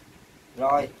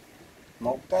 Rồi,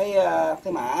 một cái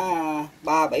mã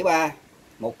 373,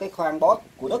 một cái khoan bót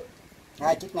của Đức,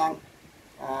 2 chức năng.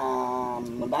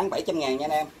 Mình bán 700.000 nha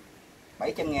anh em.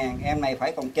 700.000, em này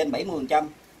phải còn trên 70%,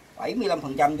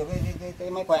 75% cho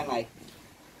cái máy khoan này.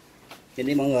 Nhìn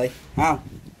đi mọi người, ha.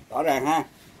 Rõ ràng ha.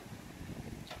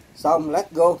 Xong, let's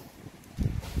go.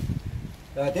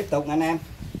 Rồi tiếp tục anh em.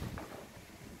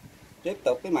 Tiếp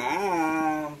tục cái mã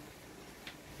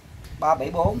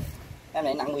 374. Cái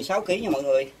này nặng 16 kg nha mọi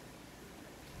người.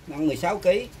 Nặng 16 kg.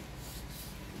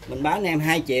 Mình bán em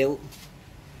 2 triệu.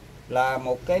 Là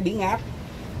một cái biến áp.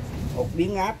 Một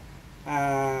biến áp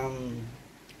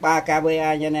 3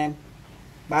 kVA nha anh em.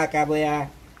 3 kVA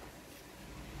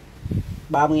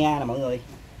 30A nè mọi người.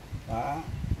 Đó.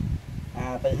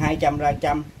 Từ 200 ra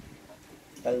 100,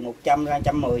 từ 100 ra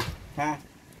 110 ha.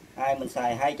 Ai mình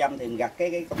xài 200 thì mình gặt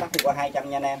cái công tắc qua 200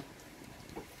 nha anh em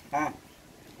ha.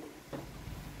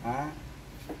 Đó.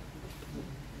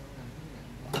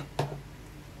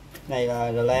 Này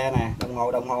là relay nè, đồng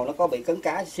hồ nó có bị cấn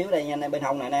cá xíu đây nha anh em, bên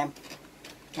hông nè anh em,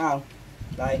 thấy không?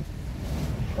 Đây.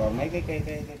 Còn mấy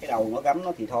cái đầu nó gắm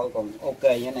nó thì thôi, còn ok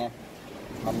nha anh em.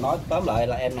 mình nói tóm lại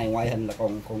là em này ngoại hình là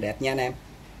còn đẹp nha anh em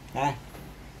ha.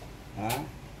 Đó,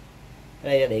 ở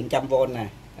đây là điện 100V nè,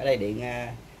 ở đây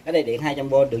điện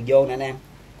 200V đường vô nè anh em,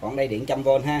 còn đây điện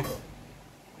 100V ha.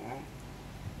 Đó.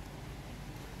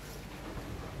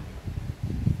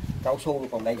 Cao su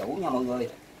còn đầy đủ nha mọi người,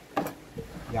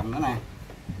 gầm nó nè,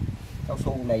 cao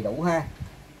su đầy đủ ha.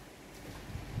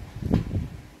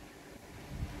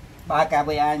 3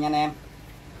 kVA nha anh em.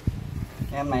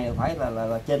 Em này phải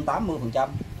là trên 80%,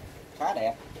 khá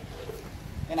đẹp.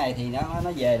 Cái này thì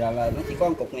nó về là nó chỉ có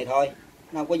một cục này thôi,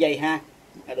 nó không có dây ha,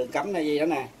 đường cắm này dây đó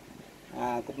nè.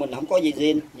 Cục mình không có dây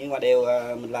zin, nhưng mà đều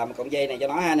mình làm cọng dây này cho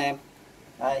nó ha anh em.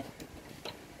 Đây,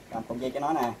 làm cọng dây cho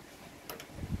nó nè.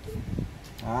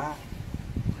 Đó,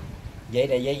 dây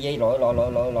này dây loại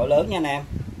lớn nha anh em,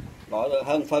 loại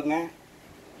hơn phân á.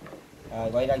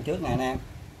 Rồi quay đằng trước nè anh em.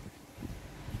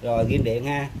 Rồi ghim điện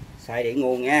ha, xài điện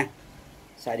nguồn nha,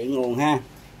 xài điện nguồn ha,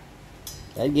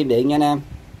 để ghim điện nha anh em.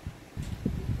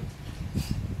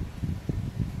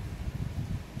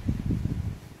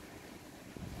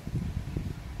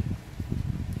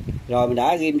 Rồi mình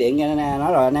đã ghim điện cho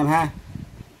nó rồi anh em ha,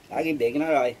 đã ghim điện cho nó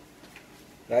rồi.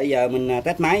 Rồi giờ mình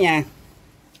test máy nha,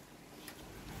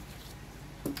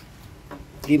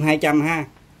 ghim 200 ha.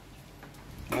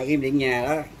 Rồi ghim điện nhà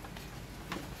đó,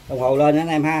 đồng hồ lên đó anh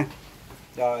em ha.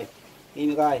 Rồi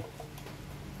ghim coi.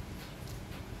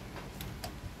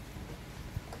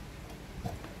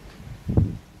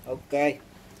 Ok, hết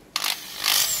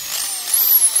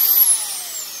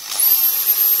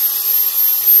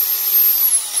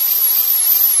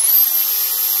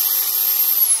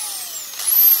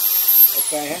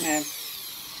anh em.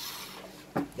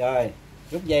 Rồi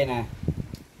rút dây nè,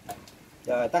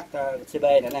 rồi tắt CB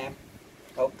nè anh em.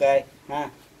 Ok ha,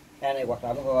 cái này hoạt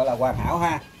động gọi là hoàn hảo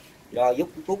ha. Rồi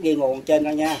rút dây nguồn trên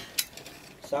coi nha,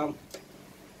 xong.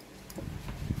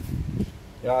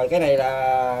 Rồi cái này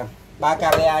là 3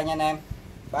 kVA nha anh em,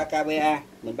 3 kVA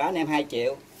mình bán em 2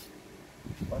 triệu,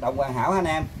 hoạt động hoàn hảo ha anh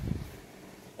em.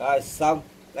 Rồi xong,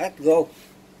 let's go.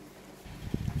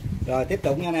 Rồi tiếp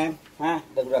tục nha anh em ha,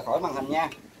 đừng rời khỏi màn hình nha.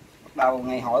 Bắt đầu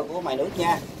ngày hội của mày nước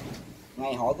nha,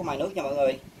 ngày hội của mày nước nha mọi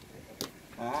người.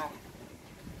 Đó.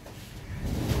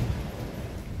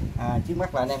 Trước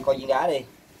mắt là anh em coi viên đá đi.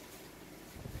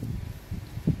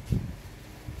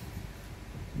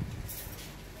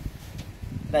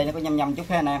 Đây nó có nhâm chút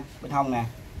ha anh em, bên hông nè.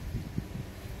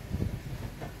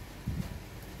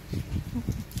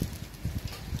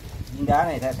 Viên đá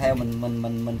này theo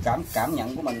mình cảm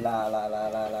nhận của mình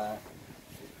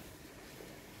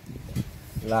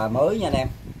là mới nha anh em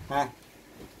ha.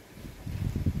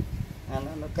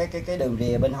 Cái đường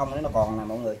rìa bên hông nó còn nè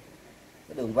mọi người,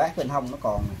 cái đường vát bên hông nó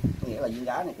còn nè, có nghĩa là viên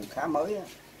đá này cũng khá mới đó.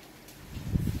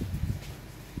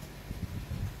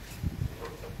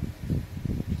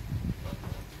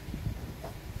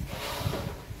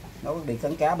 Nó bị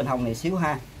cấn cá bên hông này xíu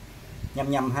ha,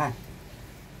 nhâm ha.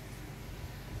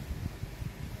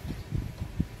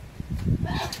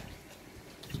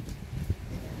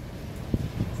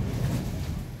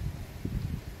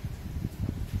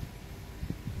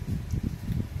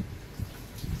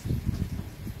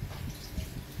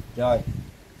 Rồi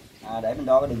để mình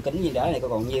đo cái đường kính viên đá này có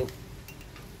còn nhiêu.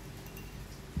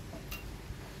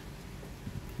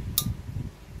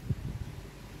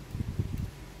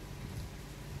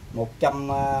 Một trăm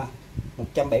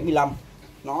 175,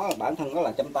 nó bản thân nó là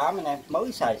 180 anh em,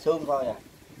 mới xài xương thôi à,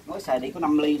 mới xài đi có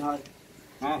 5 ly thôi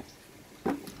ha.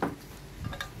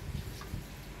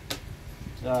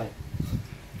 Rồi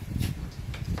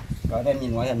em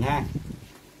nhìn ngoại hình ha.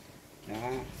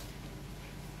 Đó.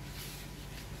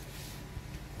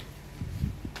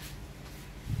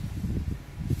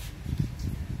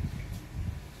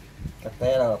 Cặp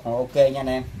te là còn ok nha anh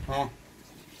em ha,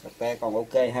 cặp te còn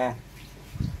ok ha.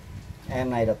 Em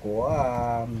này là của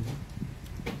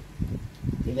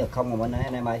chữ Nhật không mà mình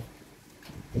anh em ơi,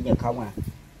 chữ Nhật không à.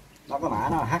 Nó có mã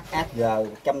nó là HSG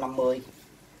 150,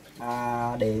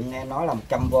 điện em nói là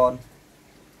 100V,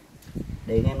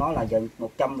 điện em nói là gần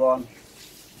 100V,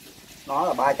 nó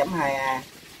là 3.2A.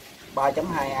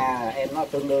 3.2A em nó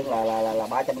tương đương là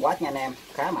 300W nha anh em,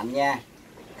 khá mạnh nha,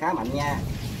 khá mạnh nha.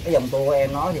 Cái dòng tua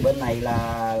em nói thì bên này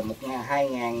là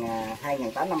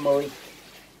 2850,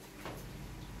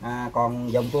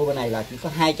 còn dòng tua bên này là chỉ có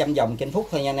 200 vòng trên phút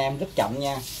thôi nha anh em, rất chậm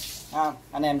nha.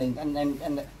 Anh em đừng anh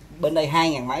bên đây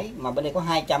 2000 mấy mà bên đây có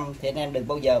 200 thì anh em đừng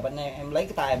bao giờ bên em lấy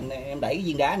cái tay em đẩy cái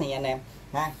viên đá này nha anh em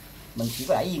ha. Mình chỉ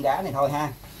có đẩy viên đá này thôi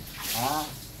ha. Đó.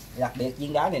 Đặc biệt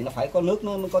viên đá này nó phải có nước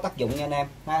nó mới có tác dụng nha anh em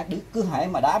ha. Cứ hễ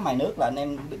mà đá mài nước là anh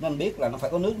em nên biết là nó phải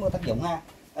có nước mới có tác dụng ha.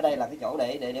 Ở đây là cái chỗ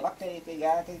để bắt cái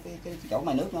chỗ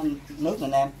mài nước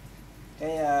này anh em.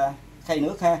 khay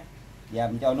nước ha, và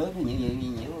mình cho nước nó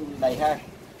nhiễu đây ha,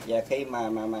 và khi mà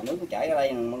nước nó chảy ra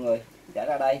đây nè mọi người, chảy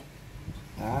ra đây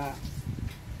đó,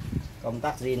 công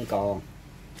tắc zin còn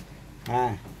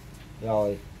ha,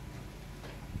 rồi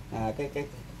cái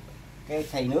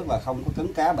khay nước là không có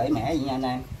cứng cá bể mẻ gì nha anh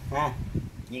em ha,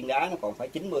 viên đá nó còn phải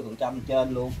 90%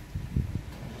 trên luôn.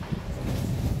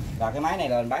 Và cái máy này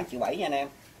là mình bán 1.700.000 nha anh em.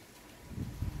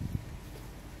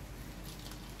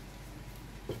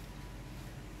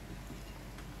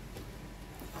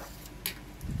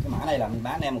 Cái mã này là mình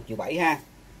bán em 1.700.000 ha,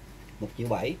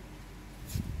 1.700.000.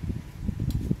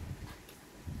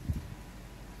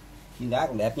 Viên đá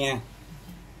còn đẹp nha.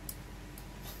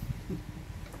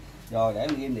 Rồi để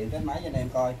mình ghim điện cái máy cho anh em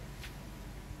coi.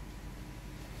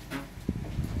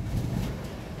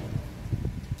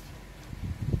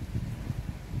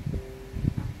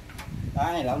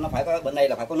 Đá này là nó phải có, bên đây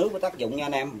là phải có nước với tác dụng nha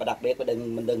anh em, và đặc biệt là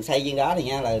mình đừng xay viên đá này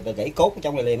nha, là gãy cốt ở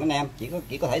trong này liền anh em,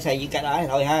 chỉ có thể xay viên cái đá này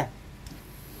thôi ha.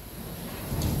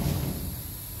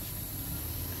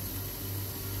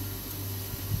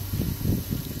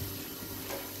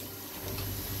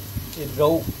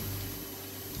 Ru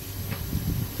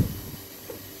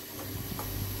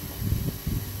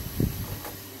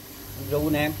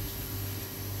anh em.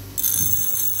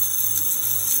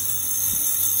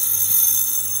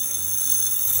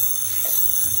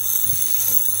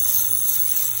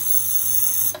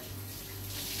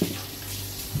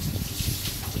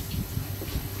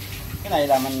 Cái này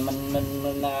là mình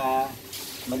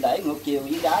để ngược chiều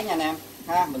với đá nha anh em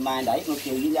ha, mình mài đẩy ngược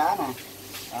chiều với đá nè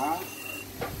đó.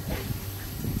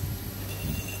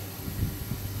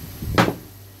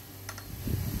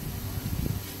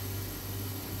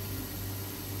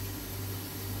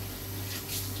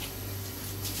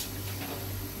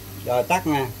 Rồi tắt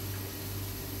nha.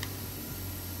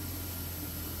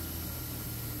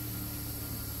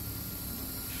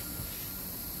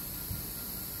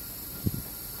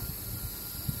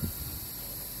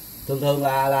 Thường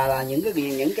là những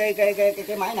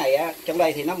cái máy này á, trong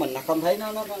đây thì mình không thấy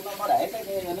nó để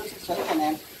cái nước xuất xứ anh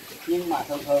em, nhưng mà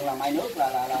thường là máy nước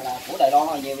là của Đài Loan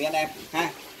là nhiều nha anh em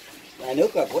ha, máy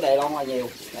nước là của Đài Loan là nhiều.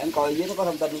 Để em coi dưới nó có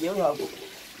thông tin ở dưới không?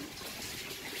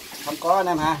 Không có anh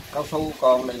em ha, cao su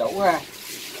còn đầy đủ ha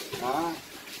đó.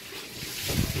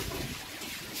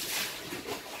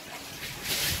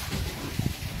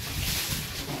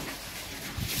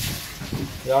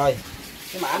 Rồi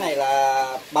cái mã này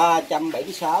là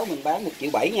 376, mình bán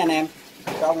 1.700.000 nha anh em.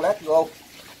 Con let's go.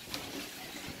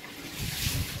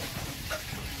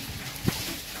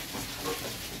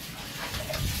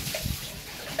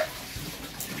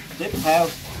 Tiếp theo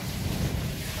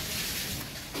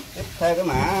cái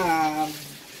mã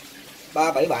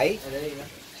 377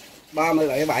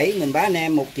 mình bán anh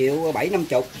em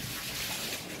 1.750.000.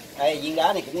 Đây viên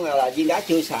đá này cũng là viên đá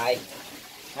chưa xài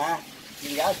ha,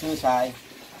 viên đá chưa xài.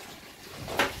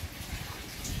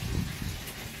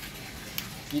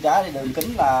 Viên đá thì đường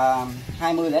kính là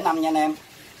 20,05 nha anh em,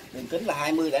 đường kính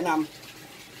là 20,05.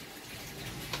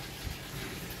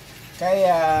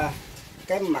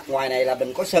 Cái mặt ngoài này là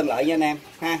mình có sơn lại nha anh em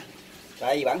ha,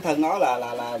 tại vì bản thân nó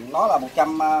là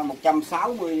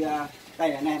 160 đây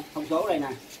nè anh em, thông số đây nè,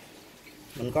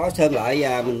 mình có sơn lại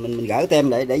và mình gỡ tem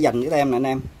để dành cái tem nè anh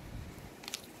em.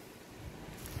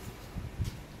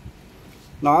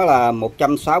 Nó là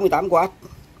 168W,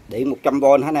 điện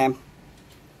 100V hả anh em,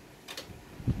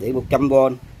 điện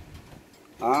 100V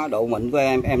đó. Độ mịn của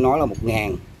em nói là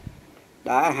 1000,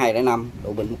 đá 205,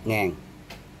 độ mịn 1000.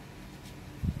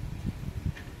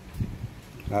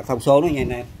 Là thông số nó nha anh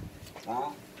em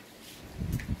đó.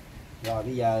 Rồi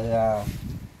bây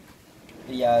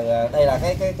giờ đây là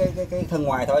cái thân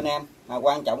ngoài thôi anh em,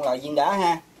 quan trọng là viên đá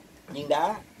ha, viên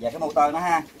đá và cái motor nó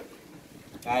ha.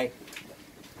 Đây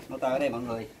motor ở đây mọi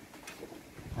người,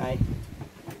 đây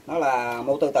nó là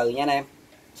motor từ nha anh em,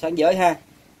 sáng giới ha,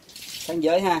 sáng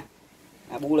giới ha,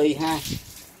 bu ly ha,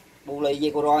 bu ly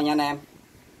dây cô nha anh em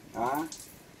đó.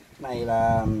 Cái này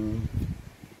là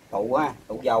tụ ha,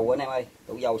 tụ dầu anh em ơi,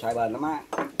 tụ dầu xài bền lắm á.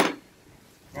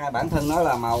 Bản thân nó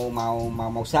là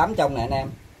màu xám trong nè anh em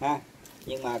ha,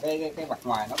 nhưng mà cái mặt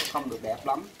ngoài nó không được đẹp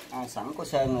lắm. Sẵn có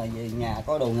sơn là về nhà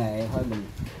có đồ nghề thôi,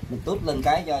 mình tút lên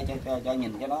cái cho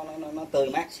nhìn cho nó tươi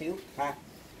mát xíu ha.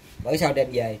 Bởi sao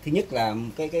đem về, thứ nhất là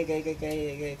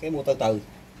cái motor từ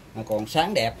còn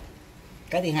sáng đẹp,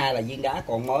 cái thứ hai là viên đá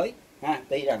còn mới ha,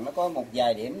 tuy rằng nó có một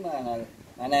vài điểm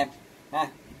anh em ha.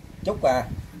 Chút đây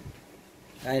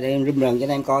em râm rần cho anh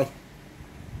em coi,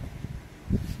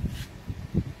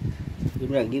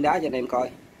 râm rần viên đá cho anh em coi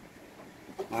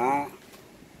đó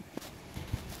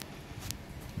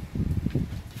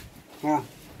ha.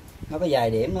 Nó có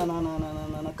vài điểm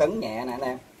nó cứng nhẹ nè anh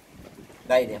em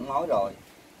Đây thì không nói rồi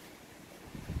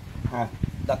ha.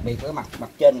 Đặc biệt cái mặt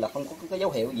trên là không có cái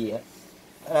dấu hiệu gì hết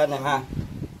đó anh em ha.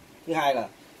 Thứ hai là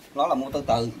nó là motor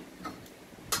từ.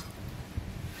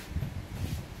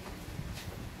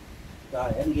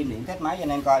 Rồi em ghim điện test máy cho anh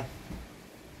em coi.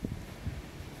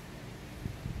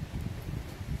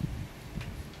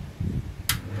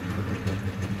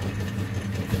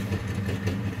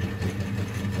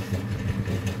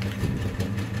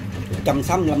 Trăm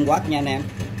 65W nha anh em.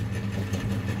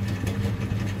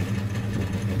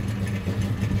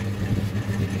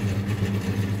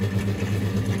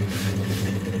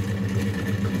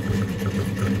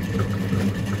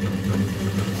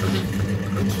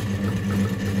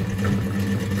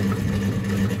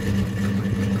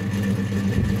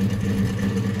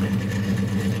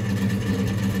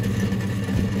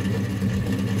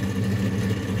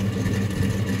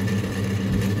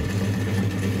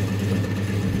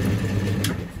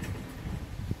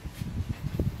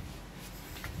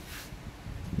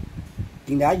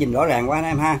 Viên đá nhìn rõ ràng quá anh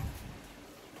em ha.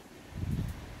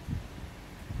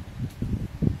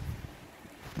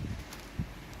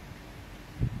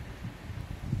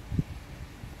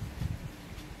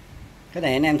 Cái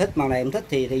này anh em thích màu này em thích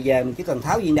thì về mình chỉ cần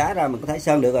tháo viên đá ra mình có thể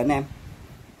sơn được rồi anh em.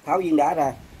 Tháo viên đá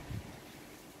ra.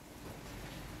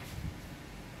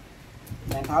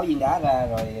 Anh em tháo viên đá ra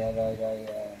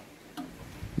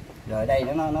rồi đây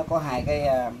nó có hai cái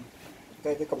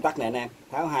công tắc này anh em.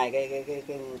 Tháo hai cái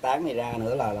tán này ra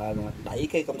nữa là đẩy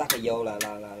cái công tắc này vô là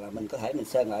mình có thể mình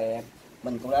sơn lại em.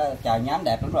 Mình cũng đã chào nhám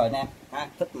đẹp lắm rồi anh em ha.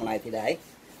 Thích màu này thì để,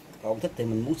 còn thích thì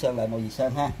mình muốn sơn lại màu gì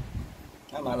sơn ha.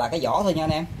 Đó, mà là cái vỏ thôi nha anh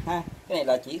em ha. Cái này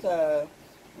là chỉ có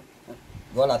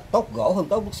gọi là tốt gỗ hơn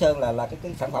tốt bút sơn là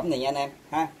cái sản phẩm này nha anh em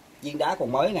ha. Viên đá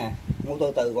còn mới nè,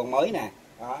 motor từ còn mới nè.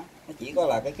 Đó, nó chỉ có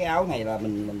là cái áo này là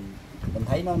mình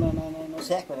thấy nó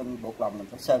xét nên buộc lòng mình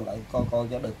phải sơn lại coi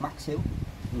cho được mắt xíu.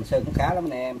 Mình sơn cũng khá lắm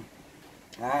anh em.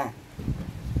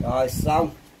 Rồi xong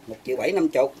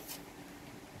 1.750.000.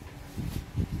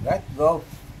 Let's go.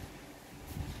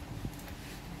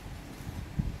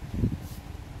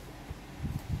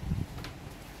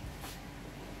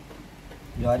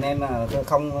 Rồi anh em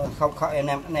không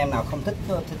anh em nào không thích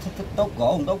tốt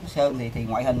gỗ không tốt sơn thì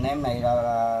ngoại hình em này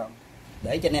là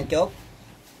để cho anh em chốt.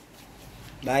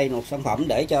 Đây một sản phẩm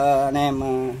để cho anh em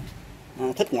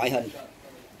thích ngoại hình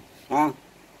ha.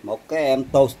 Một cái em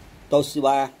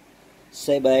Toshiba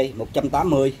CB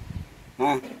 180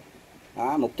 ha.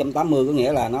 Đó, 180 có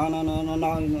nghĩa là nó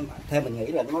theo mình nghĩ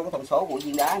là nó có thông số của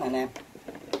viên đá nè anh em.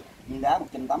 Viên đá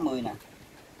 180 nè.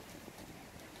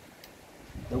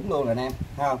 Đúng luôn rồi anh em,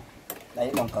 thấy không?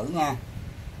 Đây còn cử nha.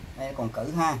 Đây còn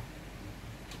cử ha.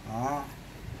 Đó.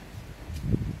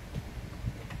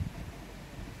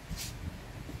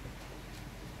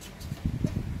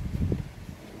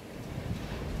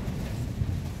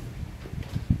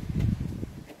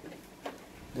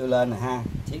 Đưa lên nè ha,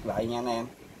 siết lại nha anh em.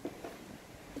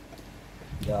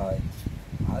 Rồi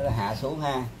mở ra hạ xuống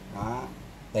ha. Đó,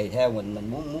 tùy theo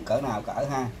mình muốn cỡ nào cỡ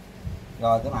ha.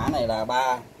 Rồi cái mã này là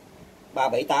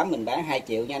 378 mình bán 2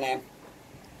 triệu nha anh em.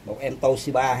 Một em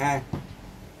Toshiba ha.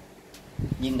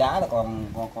 Viên đá là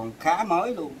còn khá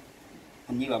mới luôn.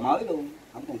 Hình như là mới luôn,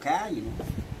 không còn khá gì nữa.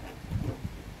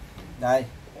 Đây,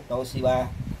 Toshiba.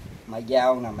 Mày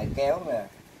dao nè, mày kéo nè,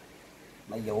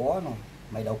 mày dũa nè,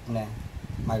 mày đục nè,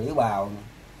 mày lưỡi bào nè,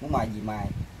 muốn mài gì mài.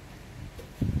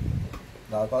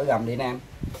 Rồi có gầm đi anh em.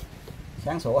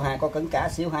 Sáng sủa ha, có cấn cá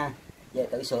xíu ha. Về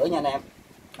tự sửa nha anh em.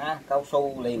 Ha, cao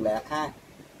su liền lạc ha.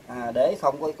 Để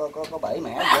không có bể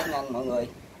mẻ rất nhanh mọi người.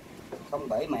 Không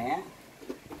bể mẻ.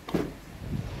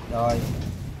 Rồi.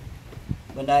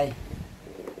 Bên đây.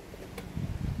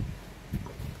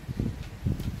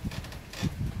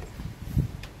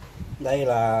 Đây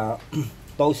là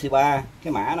Toshiba,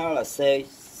 cái mã nó là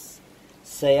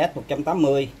CS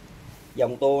 180.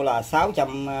 Dòng tua là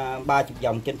 630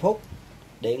 vòng trên phút.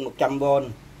 Điện 100V,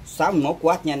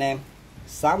 61W nha anh em.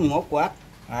 61W.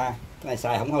 Cái này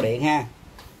xài không hao điện ha.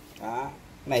 Đó, cái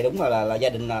này đúng là gia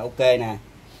đình là ok nè.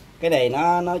 Cái này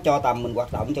nó cho tầm mình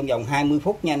hoạt động trong vòng 20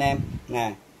 phút nha anh em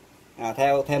nè.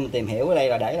 Theo mình tìm hiểu ở đây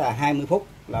là để là 20 phút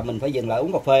là mình phải dừng lại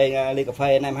uống cà phê, ly cà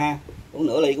phê anh em ha. Uống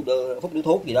nửa ly cũng được, phút điếu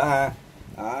thuốc gì đó ha.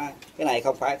 Đó, cái này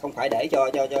không phải để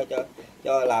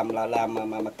cho làm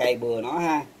mà cày bừa nó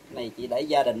ha. Cái này chỉ để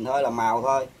gia đình thôi, là màu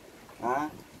thôi. Đó,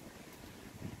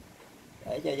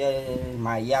 để cho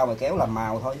mài dao mài kéo làm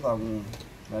màu thôi, chứ còn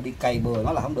đi cày bừa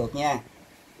nó là không được nha.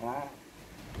 Đó.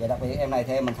 Và đặc biệt em này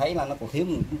theo mình thấy là nó còn thiếu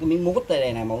cái miếng mút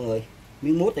đây nè mọi người,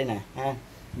 miếng mút đây nè ha.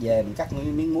 Về mình cắt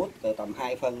miếng mút tầm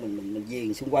 2 phân mình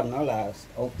viền xung quanh nó là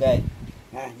ok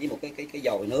ha, với một cái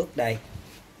dồi nước đây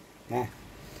ha.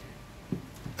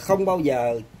 không bao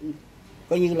giờ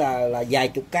coi như là vài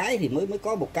chục cái thì mới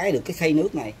có một cái được cái khay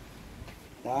nước này.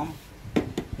 Đó,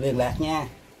 liền lạc nha,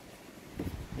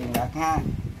 liền lạc ha.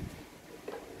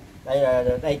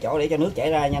 Đây chỗ để cho nước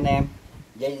chảy ra nha anh em.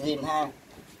 Dây zin ha.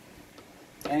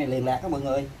 Đây này liền lạc đó mọi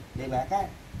người, liền lạc á.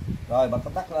 Rồi bật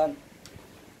công tắc lên,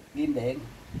 ghim điện,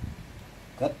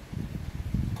 kích.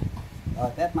 Rồi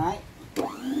test máy.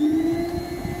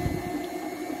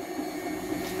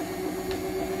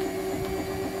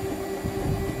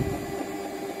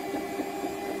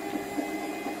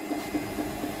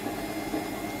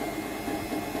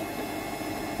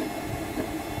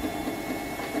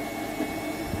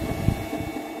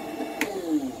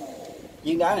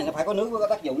 Viên đá này nó phải có nước mới có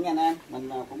tác dụng nha anh em. Mình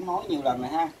cũng nói nhiều lần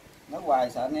này ha, nói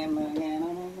hoài sợ anh em nghe nó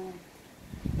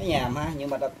nhàm ha, nhưng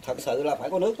mà thật sự là phải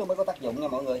có nước nó mới có tác dụng nha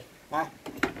mọi người ha.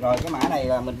 Rồi cái mã này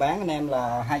là mình bán anh em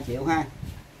là 2 triệu ha.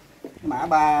 Cái mã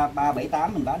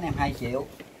 378 mình bán anh em 2 triệu,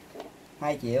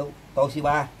 2 triệu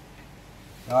Toshiba.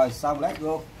 Rồi xong, let's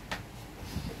go.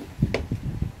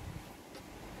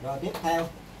 Rồi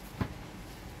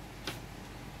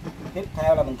tiếp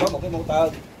theo là mình có một cái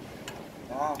motor.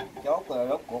 Đó, chốt rồi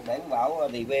rốt cuộc để Bảo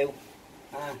review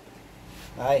ha.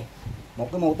 Đây một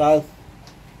cái motor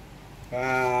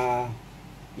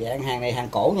dạng hàng này hàng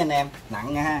cổ nha anh em,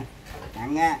 nặng nha ha,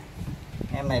 nặng nha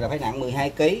em, này là phải nặng 12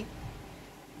 kg.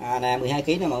 Nè 12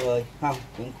 kg nè mọi người, không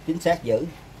chính xác dữ.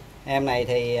 Em này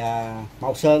thì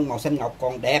màu sơn màu xanh ngọc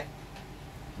còn đẹp,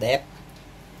 đẹp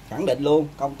khẳng định luôn,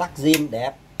 công tắc zin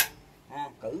đẹp ha,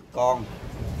 cử còn,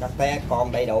 cạc te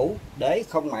còn đầy đủ, đế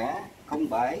không mẻ không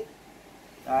bể.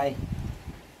 Đây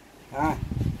ha,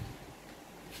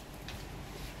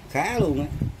 khá luôn á.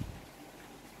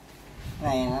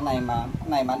 Cái này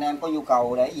mà anh em có nhu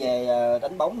cầu để về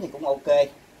đánh bóng thì cũng ok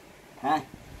ha.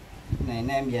 Này anh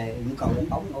em về nhu cầu đánh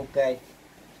bóng ok.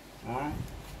 Đó,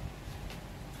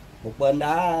 một bên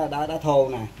đá thô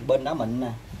nè, bên đá mịn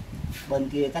nè, bên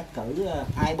kia cách cử,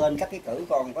 hai bên cách cái cử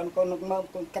còn có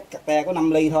cách cạc te có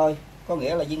 5 ly thôi, có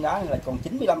nghĩa là viên đá này là còn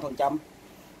 95%.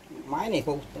 Máy này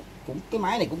cũng cái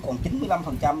máy này cũng còn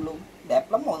 95% luôn,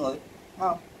 đẹp lắm mọi người, thấy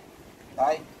không?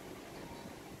 Đây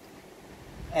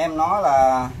em nó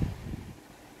là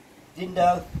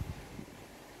Tinder,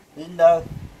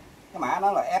 cái mã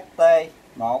nó là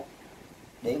FT1,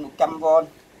 điện 100V,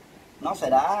 nó xài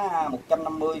đá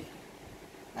 150,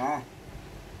 đá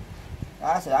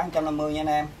xài đá 150 nha anh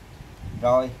em.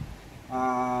 Rồi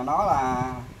nó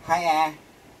là 2A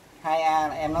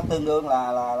em, nó tương đương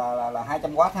là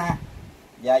 200W ha,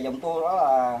 và dòng tua đó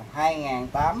là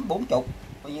 2840,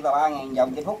 coi như là 3000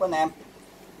 vòng trên phút đó anh em.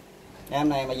 Em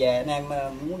này mà về anh em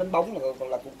muốn đánh bóng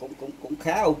là cũng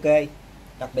khá ok.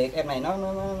 Đặc biệt em này nó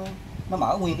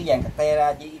mở nguyên cái dàn cạc te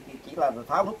ra, chỉ là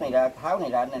tháo nút này ra, tháo này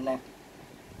ra anh em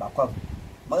đọc không,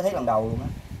 mới thấy lần đầu luôn đó.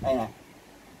 Đây nè,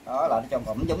 đó là nó trong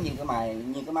cổng giống như cái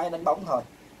máy đánh bóng thôi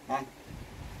ha.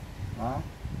 Đó,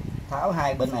 tháo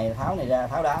hai bên này, tháo này ra,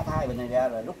 tháo đá, tháo hai bên này ra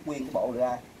là rút nguyên cái bộ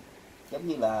ra, giống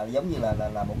như là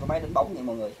một cái máy đánh bóng vậy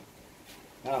mọi người,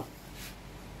 thấy không?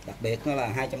 Đặc biệt nó là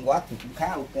 200W thì cũng khá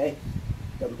ok.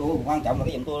 Dòng tua quan trọng là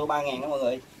cái dòng tua 3000 đó mọi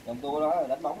người, dòng tua đó là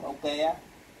đánh bóng ok á.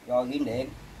 Rồi ghim điện,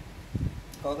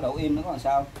 coi cái độ im nó có làm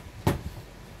sao,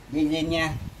 ghi zin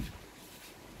nha.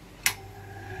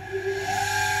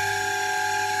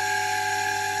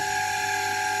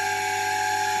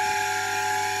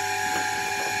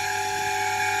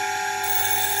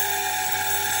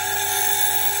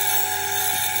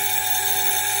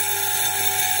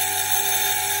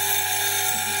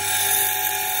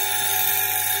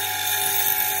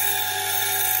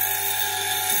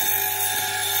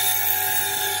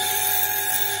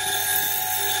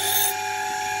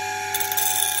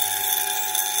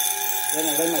 Bên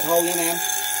này bên mài thô nha anh em.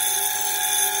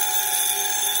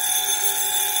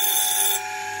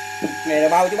 Này là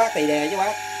bao chứ bác, tì đè chứ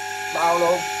bác, bao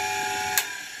luôn.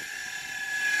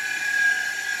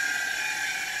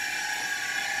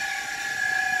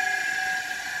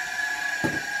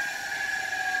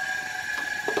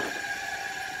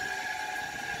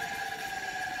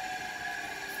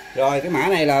 Rồi cái mã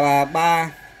này là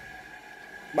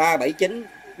 379,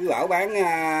 quý Bảo bán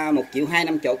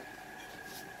 1.250.000.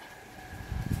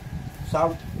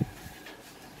 Xong,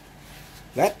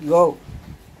 let's go.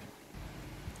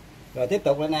 Rồi tiếp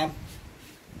tục anh em,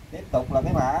 tiếp tục là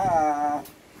cái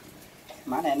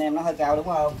mã này anh em, nó hơi cao đúng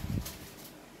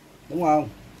không,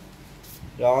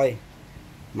 rồi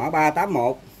mã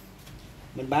 381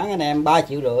 mình bán anh em 3,5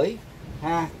 triệu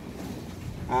ha.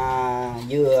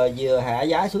 Vừa hạ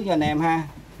giá xuống cho anh em ha,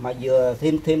 mà vừa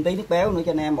thêm tí nước béo nữa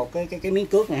cho anh em, một cái miếng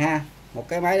cước này ha, một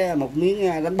cái máy, một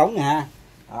miếng đánh bóng này ha.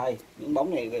 Rồi miếng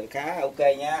bóng này khá ok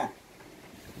nha.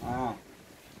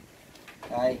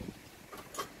 Đây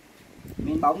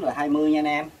miếng bóng là 20 nha anh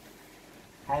em,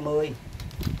 20.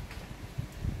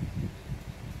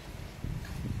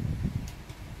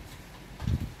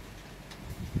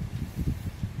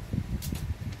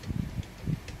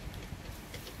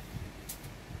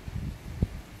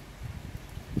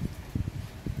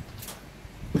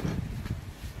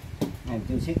 Này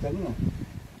chưa siết cứng nè.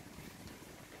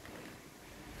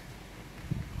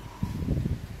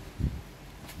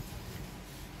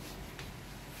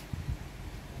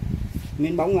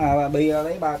 Miếng bóng Bi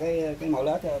lấy 3 cái màu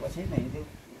lết cho bà siết này chứ.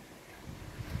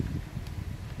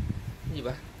 Cái gì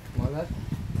ba? Màu lết.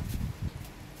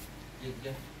 Gì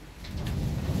chưa?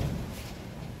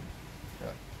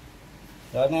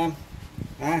 Rồi anh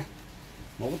em.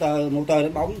 Mũ tơ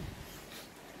đánh bóng.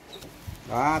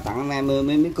 Đó, tặng anh em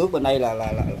miếng cước bên đây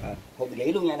là hùng vĩ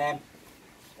luôn nha anh em.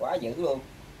 Quá dữ luôn.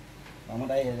 Còn bên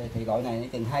đây thì loại này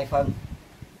chừng 2 phân.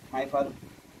 2 phân.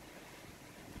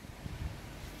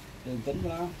 Đường kính của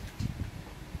nó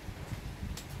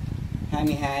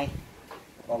 22.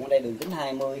 Còn ở đây đường kính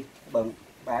 20.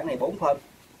 Bản này 4 phân.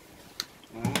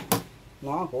 Đó.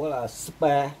 Nó của là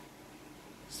Super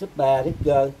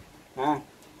Rigger ha.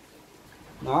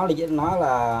 Nó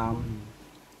là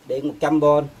điện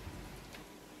 100V.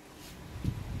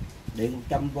 Điện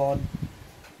 100V.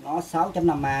 Nó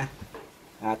 6.5A.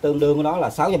 Tương đương của nó là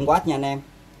 600W nha anh em.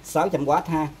 600W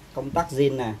ha. Công tắc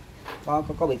zin nè.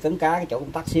 Có bị cứng cá cái chỗ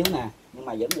công tắc xíu nè, nhưng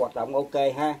mà vẫn hoạt động ok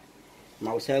ha.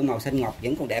 Màu sơn màu xanh ngọc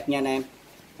vẫn còn đẹp nha anh em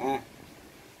ha.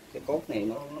 Cái cốt này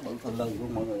nó bự phần lừ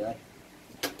luôn mọi người ơi.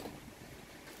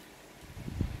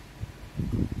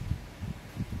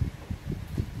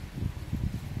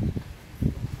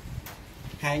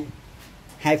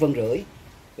 Hai phân rưỡi.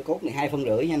 Cái cốt này 2 phân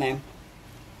rưỡi nha anh em.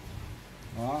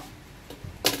 Đó.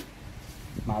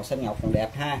 Màu xanh ngọc còn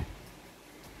đẹp ha.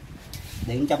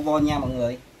 Điện 100V nha mọi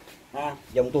người.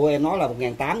 Dòng tua em nói là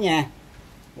 1.800 nha.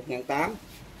 1.800.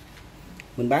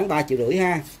 Mình bán 3,5 triệu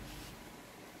ha.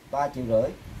 3,5 triệu.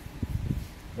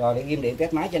 Rồi để ghim điện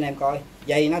test máy cho anh em coi.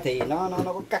 Dây nó thì nó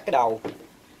có cắt cái đầu.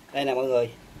 Đây nè mọi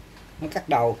người. Nó cắt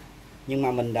đầu. Nhưng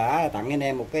mà mình đã tặng anh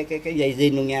em một cái dây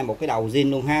zin luôn nha, một cái đầu zin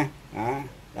luôn ha. Đó,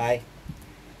 đây.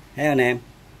 Thấy anh em.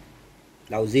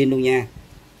 Đầu zin luôn nha.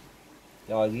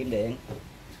 Rồi ghim điện.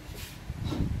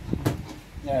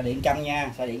 Đây là điện trăm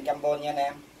nha, xài điện 100V nha anh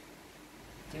em.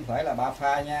 Chứ không phải là 3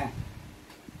 pha nha.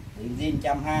 Điện zin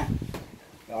 100 ha.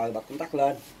 Rồi bật công tắc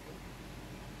lên.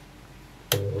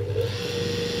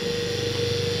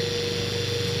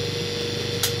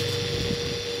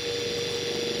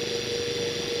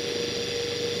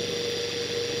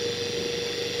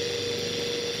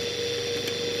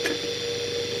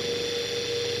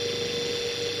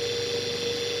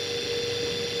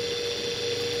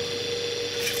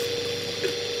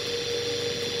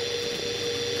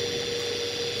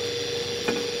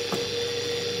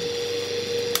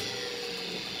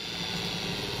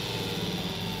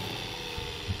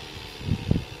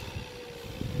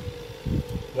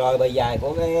 Rồi bề dài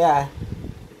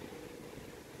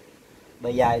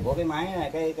của cái máy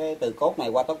này, cái từ cốt này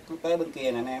qua tới bên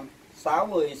kia nè anh em,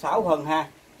 66 phân ha.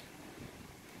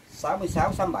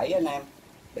 66 67 anh em.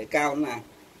 Bề cao nữa nè.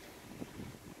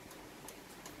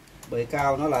 Bề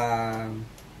cao nó là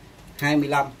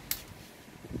 25.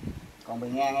 Còn bề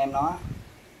ngang em nó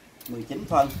 19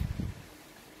 phân.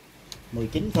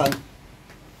 19 phân.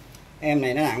 Em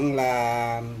này nó nặng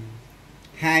là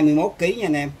 21 kg nha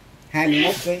anh em.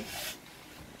 21 kg.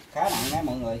 Khá nặng đó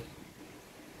mọi người.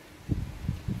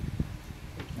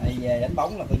 Đây về đánh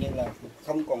bóng là coi như là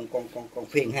không còn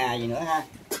phiền hà gì nữa ha.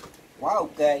 Quá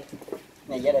ok.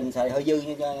 Này gia đình xài hơi dư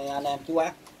nha anh em chú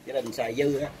bác. Gia đình xài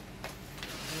dư ha.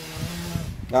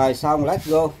 Rồi xong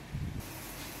let's go.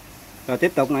 Rồi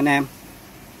tiếp tục nè anh em.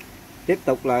 Tiếp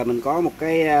tục là mình có một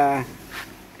cái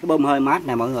bơm hơi mát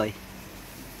nè mọi người.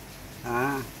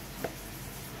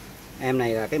 Em này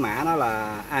là cái mã nó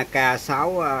là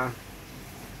AK6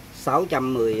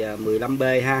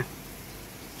 615B ha.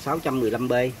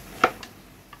 615B.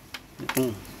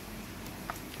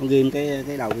 Con ghim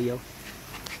cái đầu đi vô.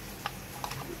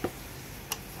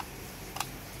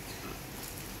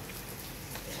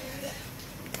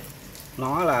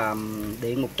 Nó là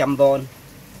điện 100V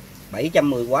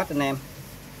 710W anh em.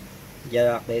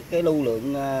 Giờ đặc biệt cái lưu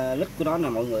lượng lít của nó nè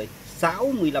mọi người,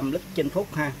 65 lít trên phút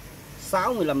ha.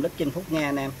 65 lít trên phút nha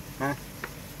anh em ha.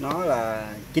 Nó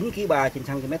là 9,3 kg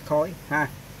trên cm khối ha.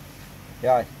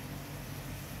 Rồi.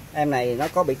 Em này nó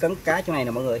có bị cấn cá chỗ này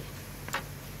nè mọi người.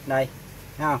 Đây,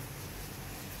 thấy không?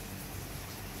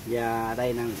 Và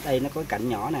đây nè, đây nó có cạnh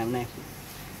nhỏ nè anh em.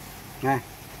 Ha.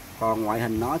 Còn ngoại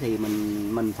hình nó thì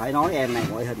mình phải nói em này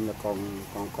ngoại hình là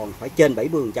còn phải trên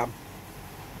 70%,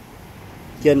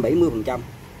 trên 70%.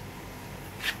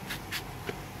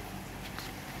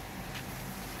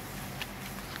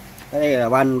 Đây là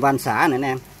van xả này anh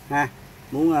em ha,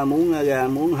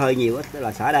 muốn hơi nhiều ít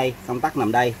là xả đây, công tắc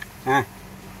nằm đây ha.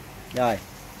 Rồi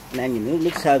anh em nhìn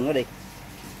nước sơn nó đi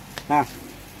ha,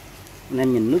 anh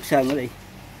em nhìn nước sơn nó đi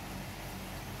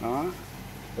đó.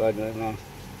 Rồi nè,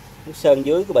 nước sơn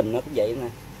dưới cái bình nó cũng vậy nè.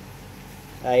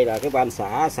 Đây là cái van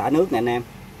xả nước nè anh em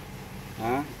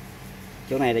đó.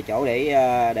 Chỗ này là chỗ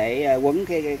để quấn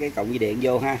cái cọng dây điện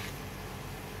vô ha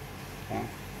đó.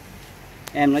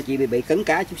 Em nó chỉ bị cấn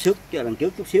cá chút sức cho lần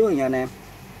trước chút xíu thôi nha anh em.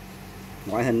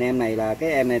 Ngoại hình em này là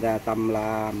cái em này là tầm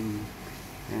là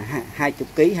 20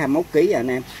 kg 21 kg anh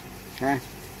em ha.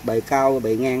 Bề cao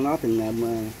bề ngang nó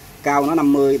cao nó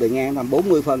 50, bề ngang tầm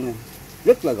 40 phân này.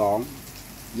 Rất là gọn,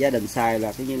 gia đình xài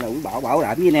là tự nhiên là Quý Bảo bảo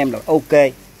đảm với anh em là ok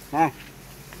ha.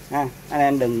 Anh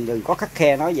em đừng có khắt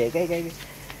khe nói về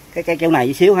cái chỗ này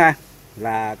chút xíu ha,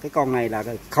 là cái con này là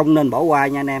không nên bỏ qua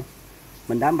nha anh em.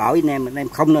 Mình đảm bảo với anh em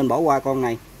không nên bỏ qua con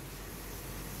này.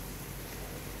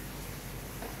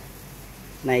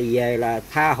 Này về là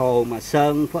tha hồ mà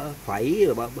sơn phẩy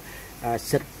rồi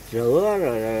xịt rửa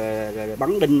rồi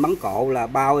bắn đinh bắn cộ là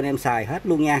bao anh em xài hết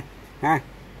luôn nha ha.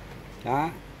 Đó,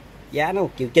 giá nó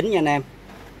 1,9 triệu nha anh em.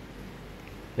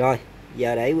 Rồi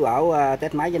giờ để Bảo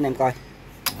test máy cho anh em coi.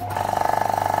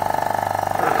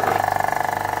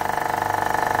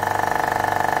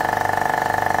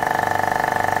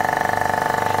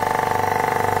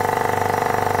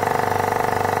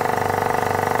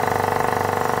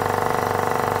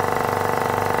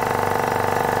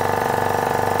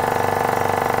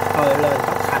 Hơi lên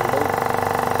tốc hành luôn.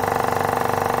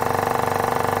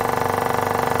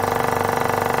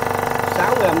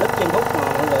 Lít trên phút mà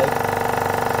mọi người.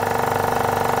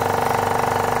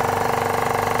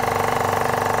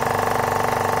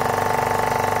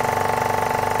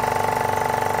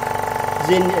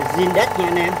 Zin đất nha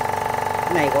anh em.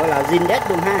 Cái này gọi là zin đất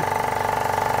luôn ha.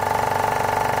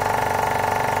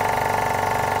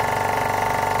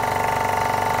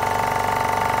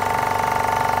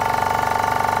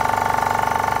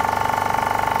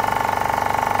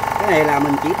 Cái này là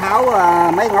mình chỉ tháo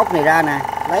mấy ngóc này ra nè,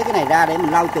 lấy cái này ra để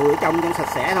mình lau chùi ở trong cho sạch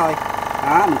sẽ thôi.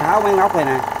 Đó, mình tháo mấy ngóc này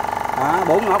nè, đó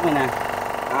 4 ngóc này nè,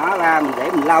 đó ra mình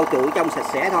để mình lau chùi ở trong sạch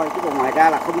sẽ thôi, chứ còn ngoài ra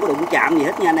là không có đụng chạm gì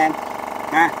hết nha anh em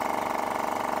ha,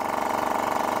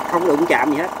 không có đụng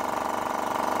chạm gì hết.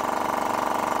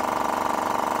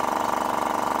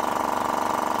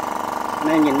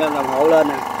 Nên nhìn lên đồng hồ lên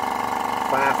nè,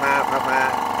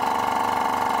 pha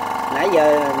nãy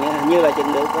giờ như là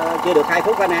chừng được chưa được 2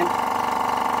 phút anh em,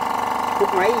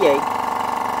 phút mấy gì.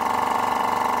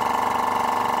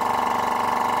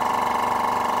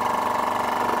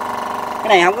 Cái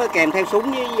này không có kèm theo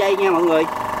súng với dây nha mọi người,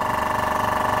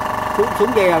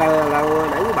 súng dây là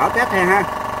để Quý Bảo test thôi ha.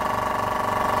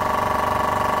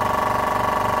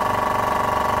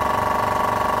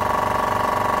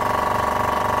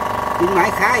 Tiếng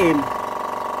máy khá êm.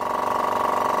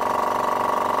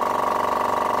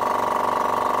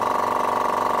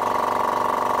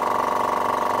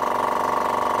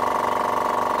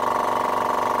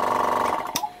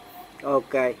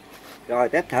 Ok, rồi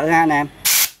test thử ha anh em.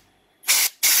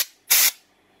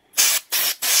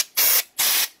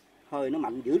 Hơi nó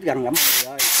mạnh dữ gần lắm mọi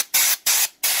người ơi.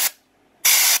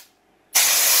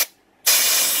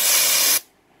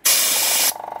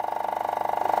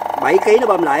 Bảy kg nó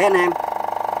bơm lại anh em.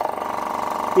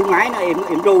 Tiếng máy nó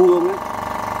im ru luôn á.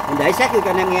 Mình để sát vô cho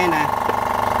anh em nghe nè.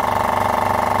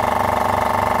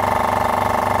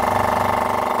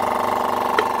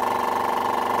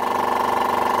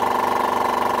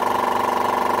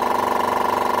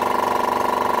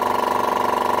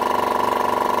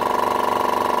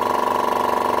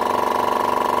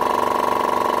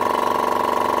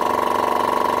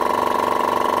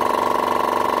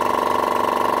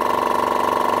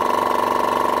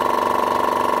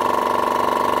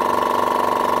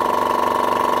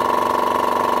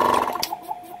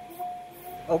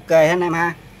 Ok anh em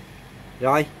ha.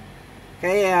 Rồi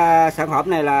cái sản phẩm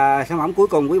này là sản phẩm cuối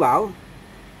cùng Quý Bảo.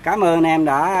 Cảm ơn anh em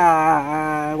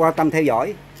đã quan tâm theo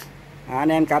dõi. Anh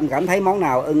em cảm thấy món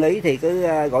nào ưng ý thì cứ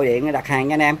gọi điện đặt hàng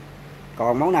nha anh em.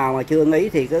 Còn món nào mà chưa ưng ý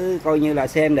thì cứ coi như là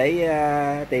xem để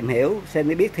tìm hiểu, xem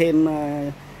để biết thêm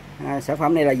sản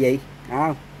phẩm này là gì.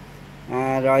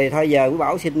 Rồi thôi giờ Quý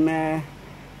Bảo xin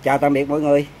chào tạm biệt mọi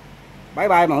người. Bye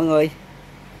bye mọi người.